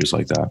different industries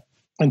like that.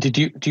 And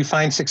do you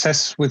find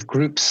success with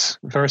groups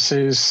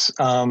versus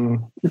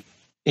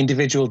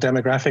individual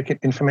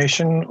demographic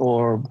information,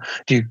 or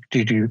do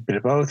you do a bit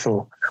of both,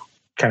 or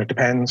kind of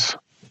depends?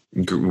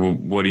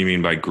 What do you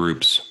mean by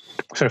groups?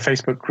 So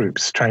Facebook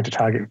groups, trying to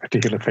target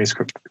particular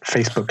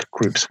Facebook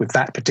groups with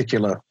that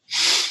particular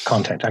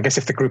content. I guess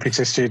if the group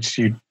existed,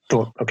 you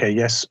thought, okay,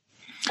 yes,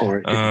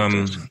 or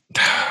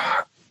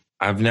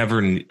I've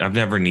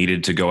never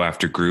needed to go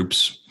after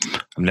groups.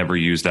 I've never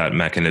used that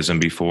mechanism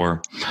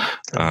before.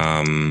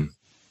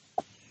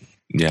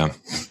 Yeah.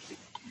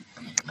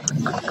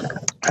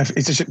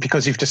 Is it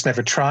because you've just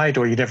never tried,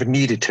 or you never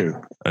needed to?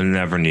 I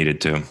never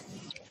needed to.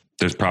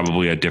 There's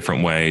probably a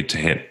different way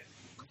to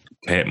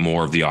hit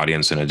more of the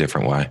audience in a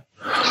different way.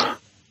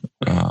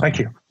 Thank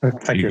you.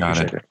 Thank you.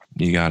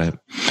 You got it.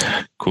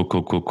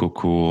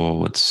 Cool.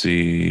 Let's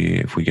see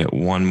if we get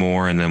one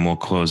more, and then we'll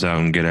close out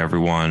and get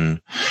everyone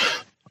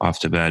off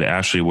to bed.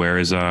 Ashley, where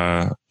is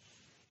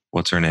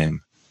what's her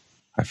name?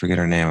 I forget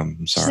her name.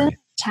 I'm sorry. She's in the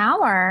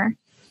shower.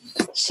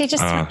 She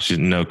just she's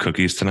no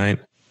cookies tonight.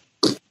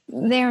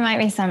 There might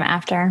be some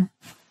after.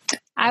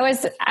 I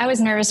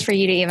was nervous for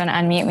you to even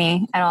unmute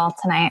me at all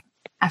tonight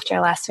after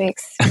last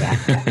week's.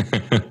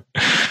 Yeah.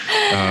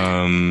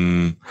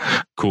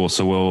 Cool.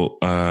 So we'll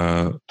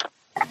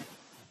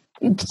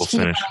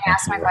finish.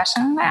 Ask my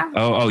question now.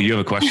 Oh, you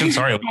have a question?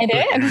 Sorry. I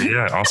did.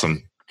 Yeah.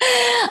 Awesome.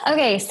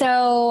 Okay.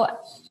 So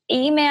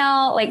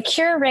email, like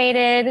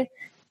curated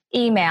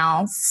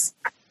emails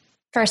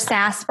for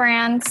SaaS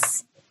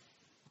brands.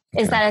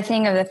 Is that a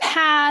thing of the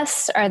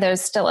past? Are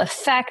those still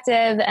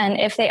effective? And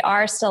if they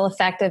are still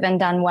effective and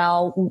done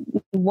well,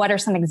 what are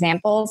some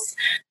examples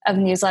of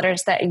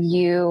newsletters that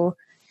you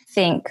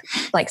think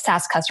like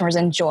SaaS customers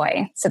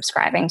enjoy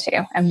subscribing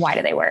to, and why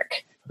do they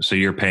work? So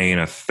you're paying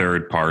a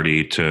third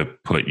party to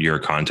put your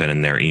content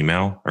in their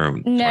email, or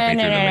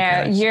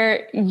no.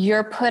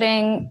 You're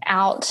putting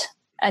out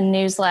a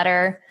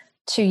newsletter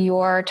to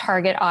your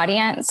target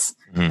audience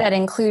that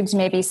includes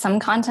maybe some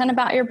content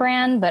about your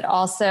brand, but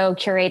also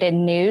curated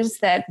news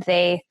that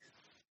they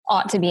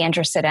ought to be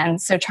interested in.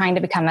 So trying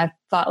to become a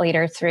thought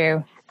leader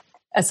through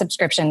a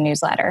subscription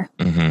newsletter.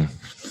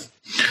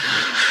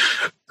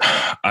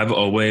 I've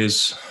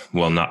always,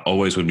 well, not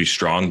always would be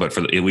strong, but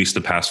for at least the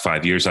past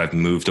 5 years, I've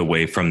moved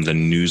away from the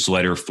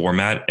newsletter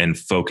format and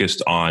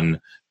focused on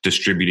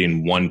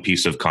distributing one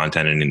piece of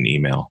content in an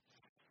email.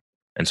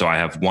 And so I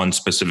have one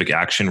specific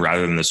action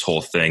rather than this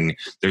whole thing.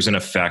 There's an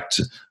effect.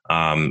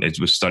 It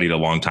was studied a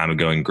long time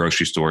ago in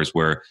grocery stores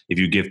where if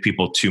you give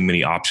people too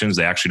many options,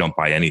 they actually don't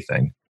buy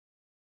anything.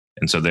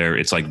 And so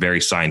it's like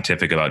very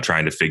scientific about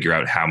trying to figure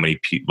out how many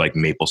like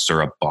maple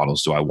syrup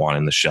bottles do I want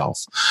in the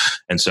shelf.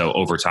 And so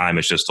over time,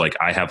 it's just like,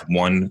 I have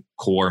one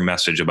core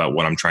message about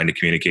what I'm trying to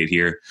communicate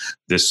here.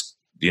 This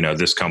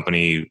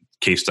company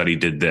case study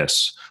did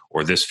this,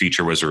 or this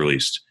feature was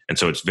released. And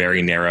so it's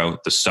very narrow.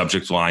 The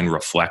subject line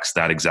reflects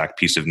that exact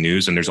piece of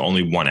news. And there's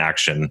only one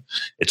action.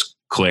 It's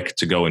click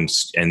to go and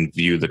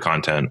view the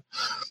content.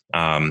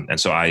 And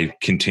so I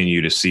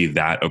continue to see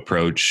that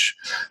approach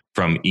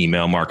from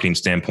email marketing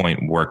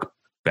standpoint work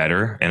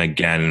better. And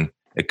again,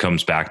 it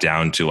comes back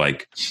down to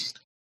like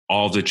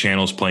all the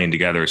channels playing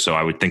together. So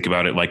I would think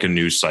about it like a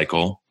news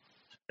cycle.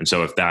 And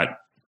so if that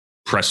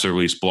press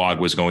release blog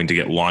was going to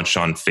get launched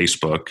on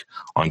Facebook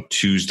on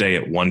Tuesday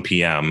at 1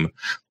 p.m.,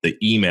 the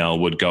email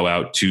would go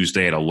out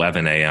Tuesday at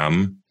 11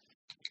 a.m.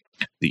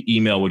 The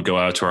email would go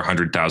out to our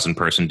 100,000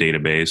 person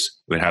database.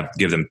 We would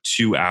give them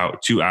 2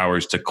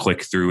 hours to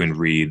click through and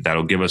read.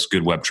 That'll give us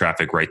good web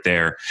traffic right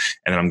there.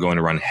 And then I'm going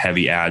to run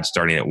heavy ads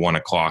starting at 1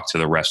 o'clock to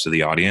the rest of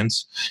the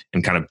audience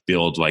and kind of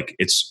build like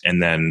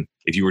and then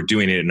if you were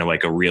doing it in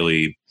like a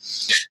really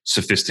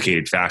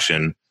sophisticated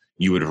fashion,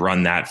 you would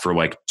run that for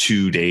like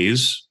 2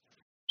 days,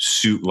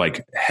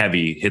 like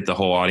heavy, hit the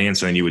whole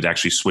audience. And then you would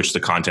actually switch the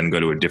content and go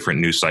to a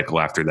different news cycle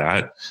after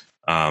that.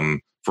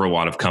 For a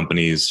lot of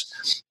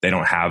companies, they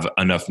don't have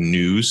enough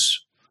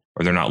news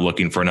or they're not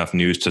looking for enough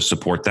news to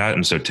support that.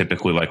 And so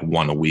typically like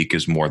one a week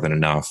is more than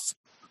enough.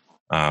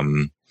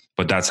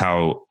 But that's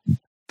how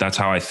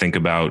I think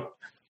about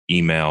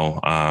email.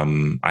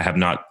 I have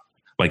not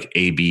like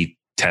A/B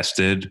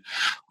tested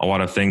a lot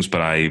of things,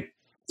 but I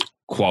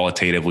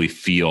qualitatively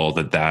feel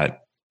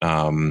that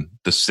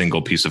the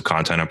single piece of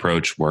content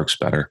approach works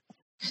better.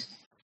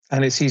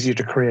 And it's easier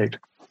to create.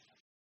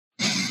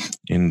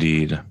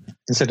 Indeed.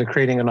 Instead of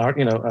creating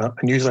a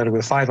newsletter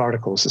with 5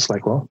 articles, it's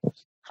like, well,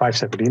 5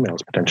 separate emails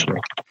potentially.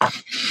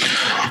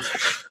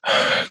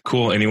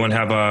 Cool. Anyone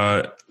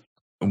have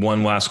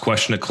one last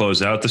question to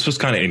close out? This was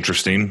kind of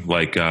interesting,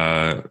 like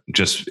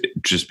just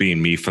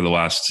being me for the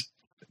last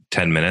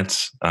 10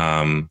 minutes.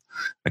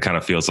 It kind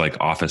of feels like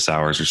office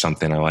hours or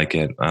something. I like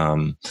it.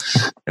 And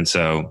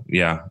so,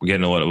 yeah, we're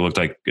getting it looked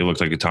like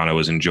Gaetano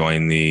was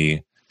enjoying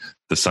the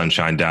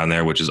sunshine down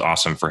there, which is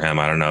awesome for him.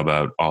 I don't know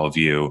about all of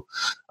you.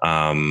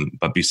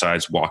 But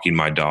besides walking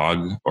my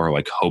dog or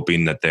like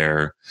hoping that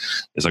there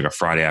is like a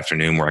Friday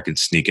afternoon where I could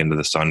sneak into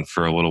the sun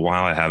for a little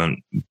while, I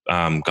haven't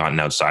gotten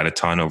outside a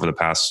ton over the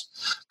past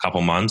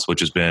couple months, which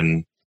has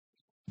been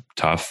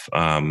tough.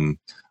 On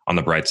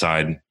the bright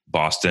side,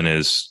 Boston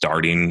is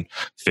starting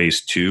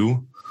phase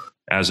 2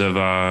 as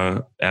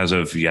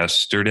of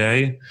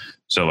yesterday.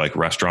 So like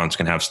restaurants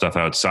can have stuff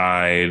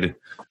outside.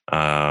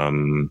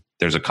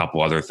 There's a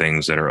couple other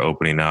things that are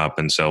opening up.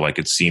 And so like,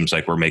 it seems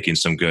like we're making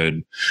some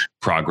good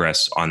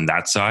progress on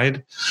that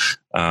side.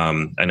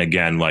 And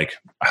again, like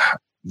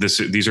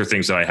these are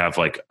things that I have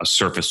like a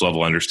surface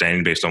level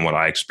understanding based on what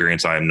I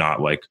experience. I am not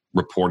like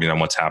reporting on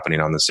what's happening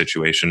on the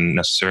situation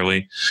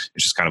necessarily.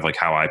 It's just kind of like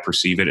how I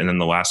perceive it. And then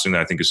the last thing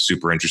that I think is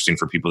super interesting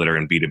for people that are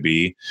in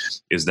B2B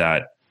is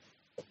that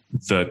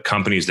the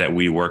companies that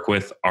we work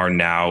with are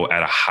now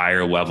at a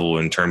higher level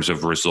in terms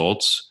of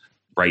results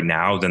right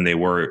now than they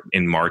were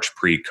in March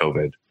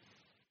pre-COVID.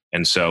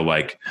 And so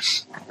like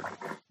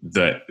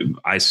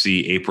I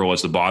see April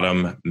as the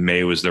bottom,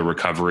 May was the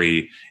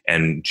recovery,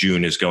 and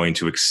June is going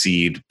to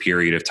exceed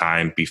period of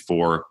time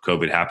before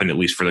COVID happened, at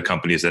least for the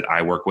companies that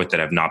I work with that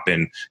have not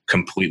been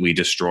completely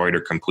destroyed or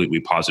completely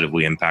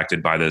positively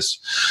impacted by this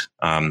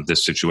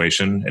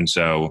situation. And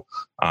so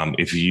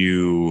if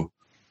you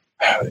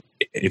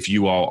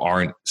all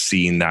aren't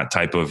seeing that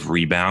type of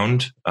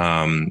rebound,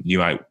 you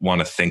might want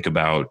to think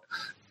about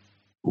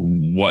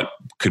what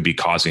could be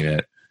causing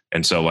it.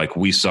 And so like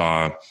we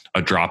saw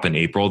a drop in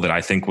April that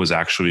I think was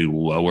actually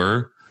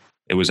lower.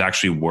 It was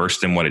actually worse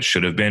than what it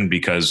should have been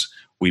because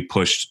we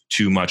pushed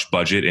too much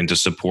budget into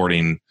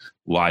supporting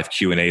live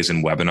Q&As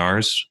and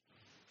webinars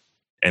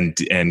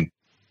and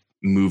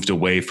moved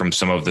away from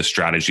some of the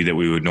strategy that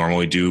we would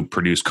normally do,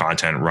 produce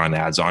content, run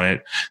ads on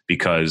it,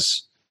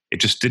 because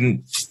it just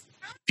didn't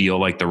feel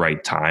like the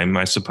right time,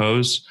 I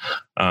suppose.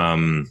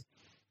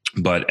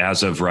 but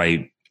as of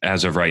right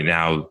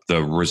now,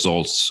 the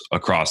results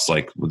across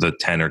like the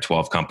 10 or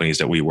 12 companies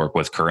that we work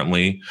with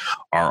currently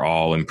are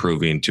all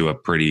improving to a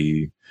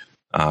pretty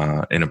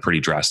in a pretty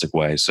drastic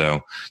way.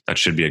 So that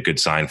should be a good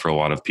sign for a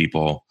lot of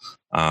people.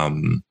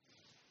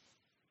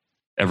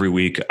 Every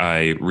week,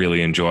 I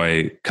really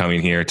enjoy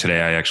coming here.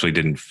 Today, I actually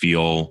didn't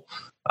feel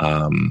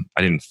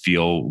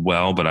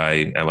well, but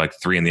at like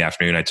 3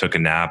 p.m, I took a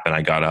nap and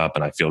I got up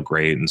and I feel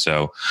great. And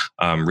so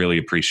really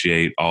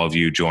appreciate all of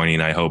you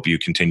joining. I hope you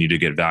continue to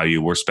get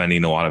value. We're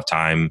spending a lot of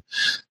time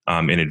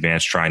in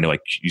advance trying to,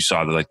 like you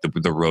saw the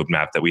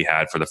roadmap that we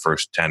had for the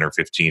first 10 or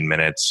 15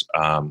 minutes.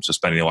 So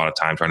spending a lot of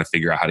time trying to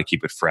figure out how to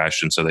keep it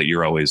fresh and so that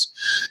you're always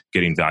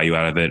getting value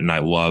out of it. And I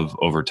love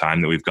over time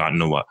that we've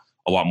gotten a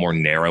lot more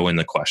narrow in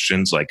the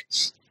questions. Like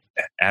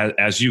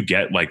as you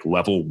get like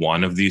level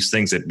 1 of these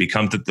things, it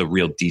becomes that the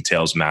real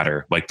details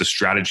matter. Like the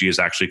strategy is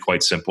actually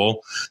quite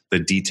simple. The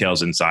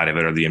details inside of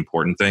it are the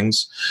important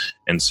things.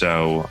 And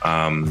so,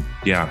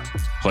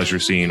 pleasure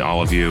seeing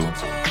all of you.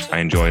 I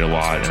enjoyed a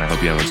lot and I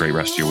hope you have a great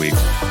rest of your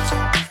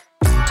week.